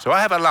light. So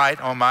I have a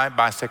light on my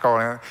bicycle,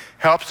 and it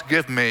helps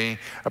give me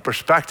a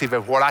perspective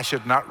of what I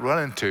should not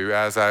run into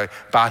as a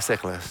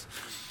bicyclist.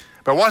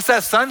 But once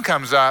that sun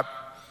comes up,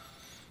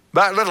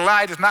 that little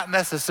light is not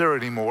necessary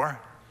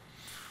anymore.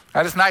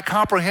 And it's not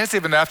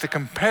comprehensive enough to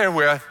compare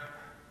with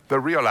the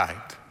real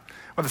light.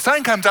 When the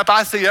sun comes up,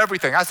 I see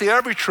everything. I see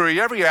every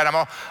tree, every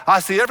animal. I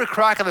see every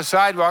crack of the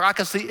sidewalk. I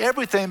can see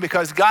everything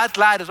because God's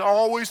light is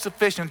always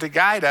sufficient to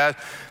guide us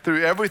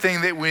through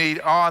everything that we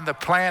need on the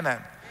planet.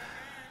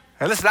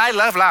 And listen, I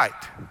love light.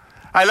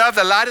 I love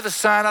the light of the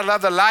sun. I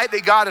love the light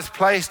that God has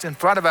placed in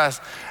front of us.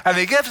 And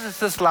he gives us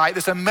this light,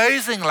 this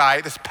amazing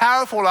light, this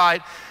powerful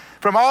light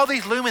from all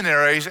these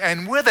luminaries.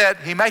 And with it,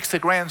 he makes the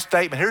grand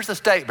statement. Here's the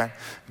statement.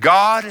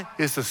 God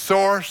is the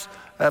source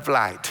of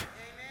light.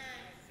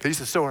 He's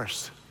the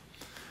source.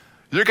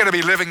 You're going to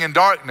be living in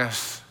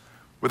darkness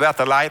without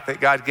the light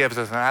that God gives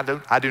us.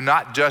 And I do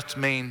not just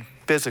mean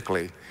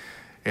physically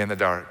in the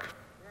dark.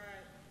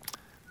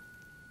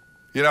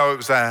 You know, it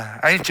was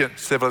ancient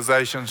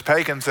civilizations,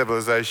 pagan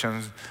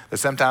civilizations that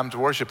sometimes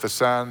worship the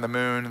sun, the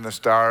moon, and the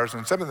stars,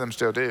 and some of them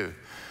still do.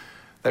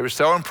 They were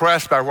so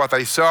impressed by what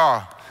they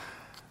saw.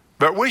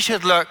 But we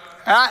should look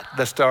at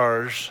the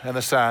stars and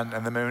the sun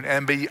and the moon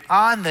and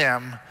beyond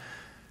them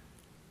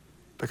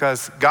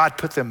because God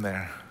put them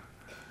there.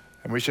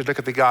 And we should look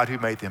at the God who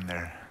made them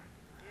there.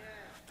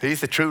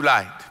 He's the true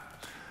light.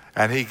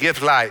 And he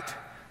gives light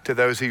to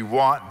those who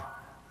want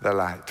the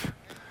light.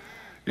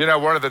 You know,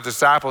 one of the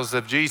disciples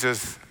of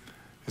Jesus,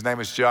 his name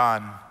is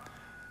John,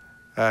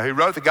 who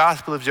wrote the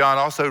Gospel of John,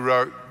 also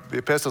wrote the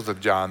epistles of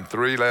John,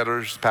 3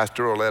 letters,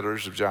 pastoral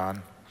letters of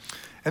John.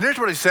 And here's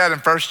what he said in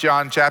 1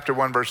 John chapter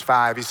 1, verse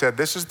 5. He said,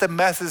 this is the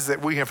message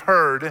that we have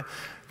heard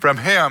from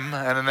him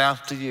and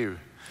announced to you.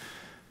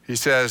 He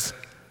says,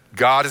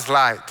 God is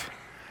light,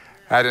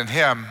 and in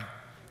him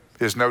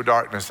is no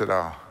darkness at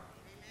all.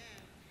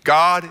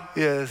 God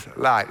is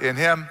light. In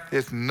him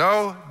is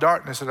no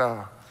darkness at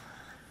all.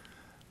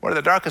 One of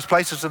the darkest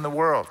places in the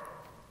world,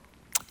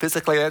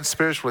 physically and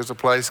spiritually, is a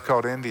place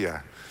called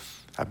India.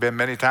 I've been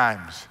many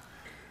times.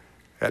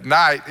 At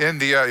night,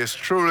 India is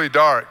truly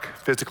dark,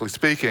 physically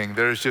speaking.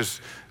 There's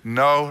just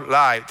no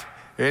light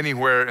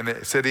anywhere in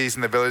the cities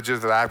and the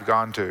villages that I've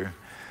gone to.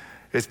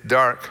 It's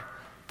dark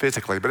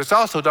physically, but it's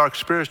also dark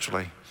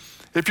spiritually.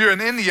 If you're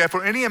in India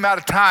for any amount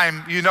of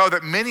time, you know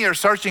that many are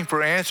searching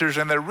for answers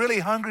and they're really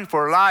hungry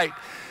for light.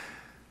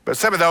 But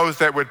some of those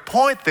that would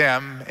point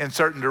them in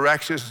certain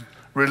directions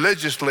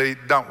religiously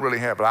don't really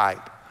have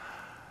light.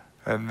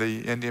 And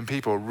the Indian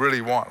people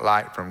really want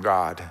light from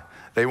God.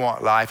 They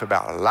want life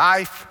about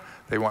life.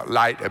 They want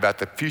light about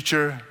the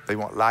future. They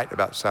want light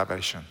about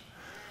salvation.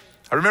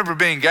 I remember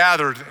being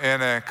gathered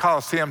in a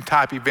Coliseum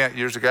type event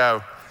years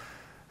ago,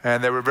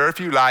 and there were very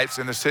few lights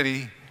in the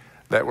city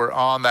that were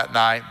on that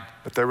night,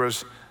 but there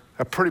was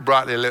a pretty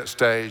brightly lit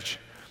stage.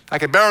 I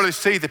could barely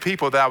see the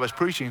people that I was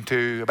preaching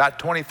to. About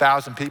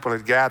 20,000 people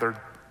had gathered.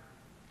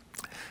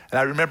 And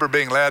I remember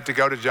being led to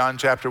go to John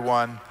chapter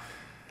 1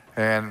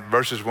 and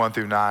verses 1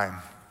 through 9.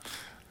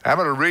 I'm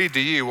going to read to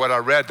you what I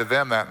read to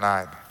them that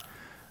night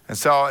and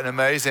saw an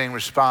amazing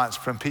response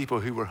from people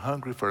who were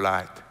hungry for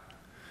light.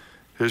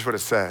 Here's what it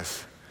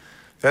says.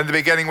 Then in the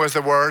beginning was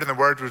the Word, and the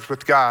Word was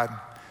with God,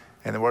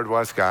 and the Word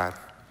was God.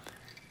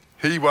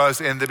 He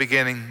was in the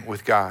beginning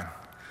with God.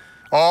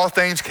 All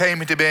things came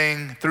into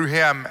being through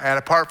him, and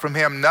apart from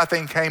him,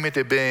 nothing came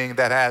into being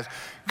that has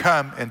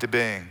come into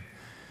being.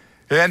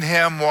 In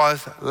him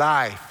was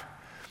life,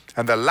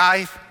 and the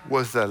life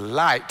was the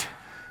light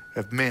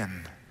of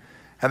men.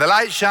 And the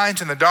light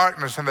shines in the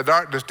darkness, and the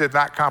darkness did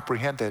not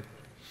comprehend it.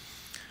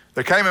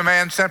 There came a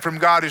man sent from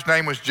God whose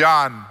name was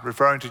John,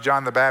 referring to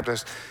John the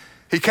Baptist.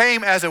 He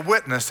came as a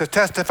witness to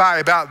testify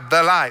about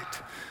the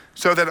light,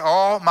 so that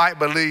all might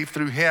believe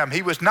through him.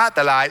 He was not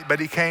the light, but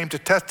he came to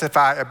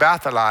testify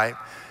about the light.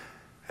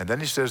 And then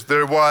he says,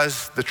 there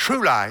was the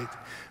true light,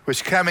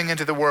 which coming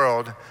into the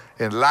world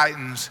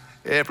enlightens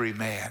every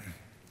man.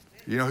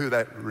 You know who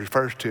that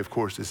refers to, of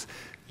course, is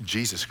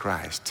Jesus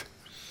Christ.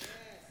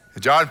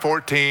 In John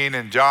 14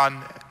 and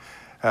John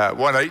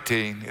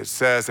 1:18, it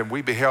says, and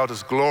we beheld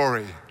his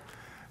glory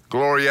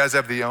as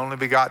of the only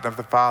begotten of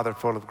the Father,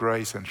 full of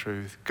grace and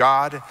truth.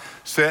 God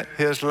sent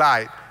his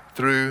light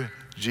through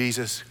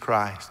Jesus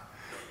Christ.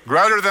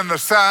 Greater than the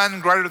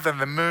sun, greater than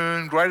the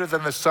moon, greater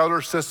than the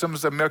solar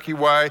systems, the Milky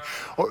Way,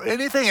 or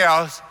anything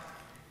else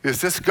is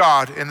this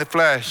God in the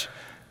flesh,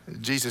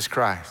 Jesus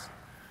Christ.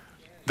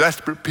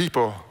 Desperate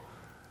people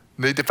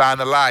need to find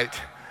the light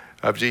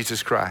of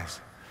Jesus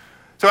Christ.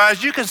 So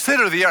as you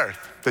consider the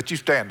earth that you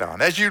stand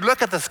on, as you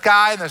look at the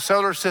sky and the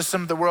solar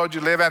system, the world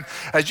you live in,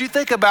 as you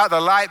think about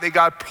the light that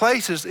God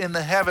places in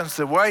the heavens,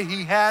 the way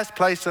he has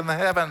placed in the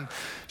heaven,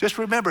 just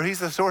remember he's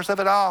the source of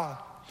it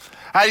all.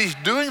 And he's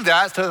doing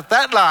that so that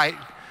that light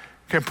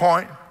can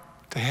point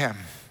to him,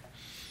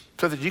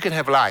 so that you can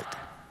have light.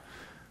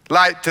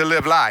 Light to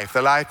live life,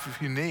 the life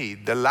you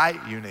need, the light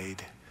you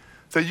need.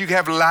 So you can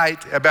have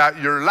light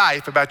about your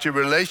life, about your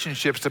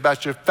relationships,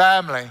 about your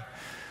family,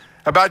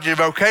 about your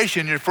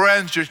vocation, your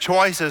friends, your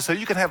choices. So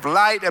you can have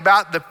light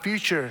about the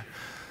future.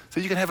 So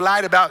you can have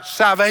light about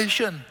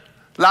salvation,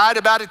 light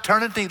about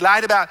eternity,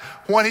 light about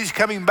when he's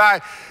coming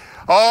back.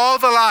 All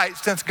the light,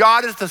 since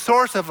God is the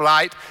source of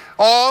light,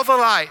 all the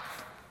light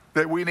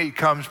that we need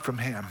comes from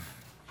him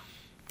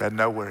and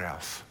nowhere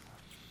else.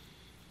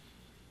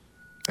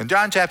 In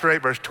John chapter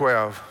 8, verse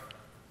 12,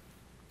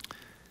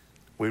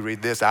 we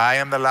read this, I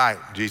am the light,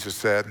 Jesus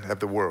said,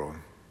 of the world.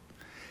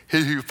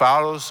 He who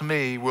follows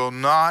me will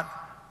not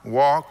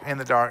walk in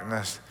the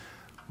darkness,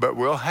 but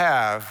will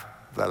have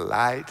the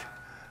light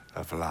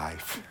of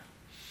life.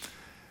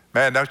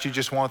 Man, don't you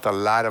just want the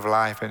light of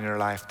life in your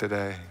life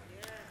today?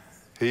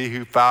 He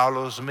who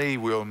follows me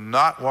will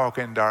not walk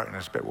in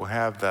darkness, but will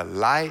have the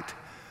light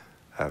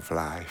of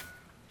life.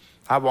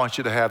 I want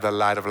you to have the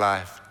light of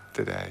life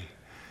today.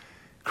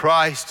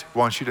 Christ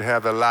wants you to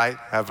have the light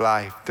of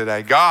life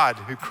today. God,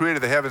 who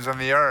created the heavens and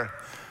the earth,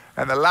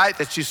 and the light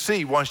that you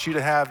see, wants you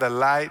to have the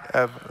light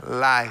of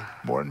life.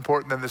 More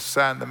important than the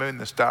sun, the moon,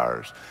 the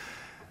stars,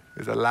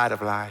 is the light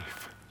of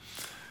life.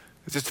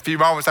 In just a few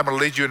moments, I'm going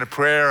to lead you in a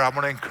prayer. I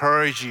want to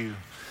encourage you.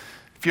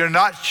 If you're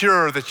not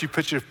sure that you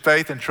put your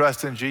faith and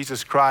trust in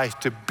Jesus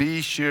Christ, to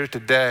be sure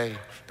today.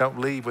 Don't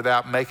leave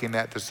without making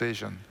that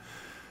decision.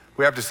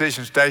 We have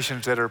decision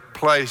stations that are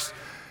placed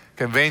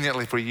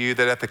conveniently for you,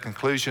 that at the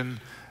conclusion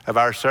of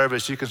our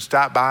service, you can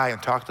stop by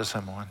and talk to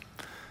someone.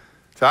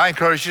 So I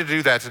encourage you to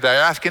do that today.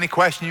 Ask any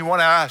question you want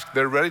to ask.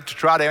 They're ready to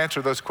try to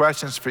answer those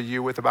questions for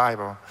you with the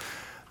Bible.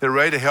 They're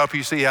ready to help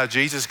you see how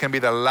Jesus can be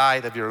the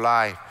light of your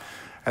life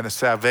and the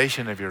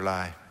salvation of your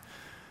life.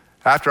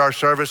 After our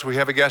service, we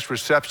have a guest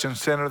reception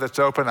center that's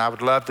open. I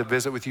would love to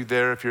visit with you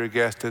there if you're a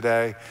guest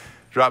today.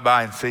 Drop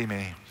by and see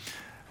me.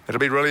 It'll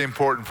be really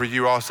important for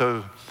you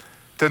also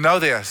to know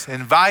this.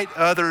 Invite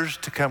others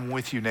to come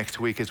with you next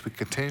week as we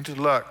continue to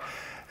look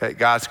at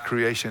God's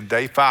creation.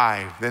 Day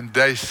 5, then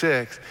day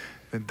 6,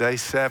 then day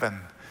 7,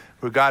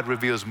 where God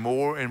reveals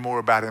more and more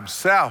about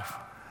himself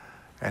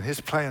and his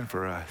plan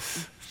for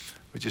us.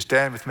 Would you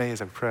stand with me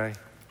as I pray?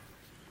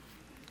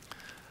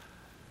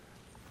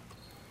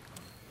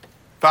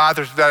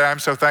 Father, today I'm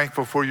so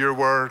thankful for your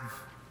word.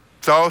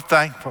 So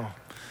thankful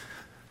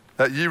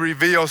that you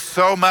reveal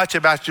so much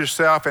about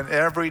yourself in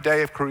every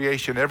day of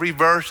creation, every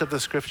verse of the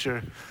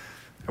scripture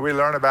that we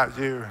learn about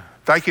you.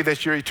 Thank you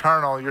that you're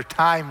eternal, you're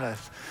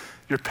timeless,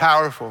 you're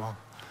powerful,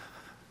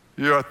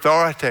 you're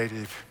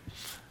authoritative.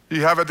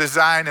 You have a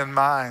design in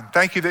mind.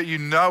 Thank you that you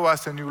know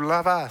us and you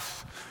love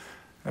us.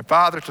 And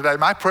Father, today,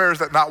 my prayer is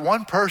that not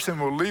one person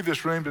will leave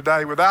this room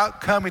today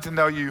without coming to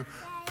know you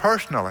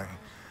personally.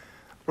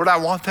 Lord, I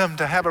want them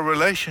to have a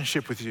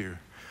relationship with you.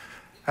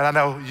 And I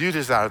know you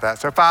desire that.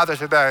 So Father,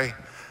 today,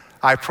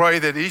 I pray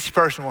that each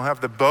person will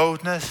have the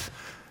boldness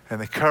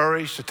and the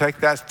courage to take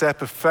that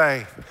step of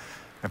faith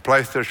and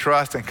place their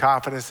trust and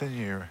confidence in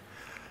you.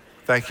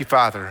 Thank you,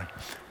 Father.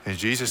 In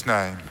Jesus'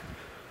 name,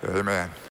 amen.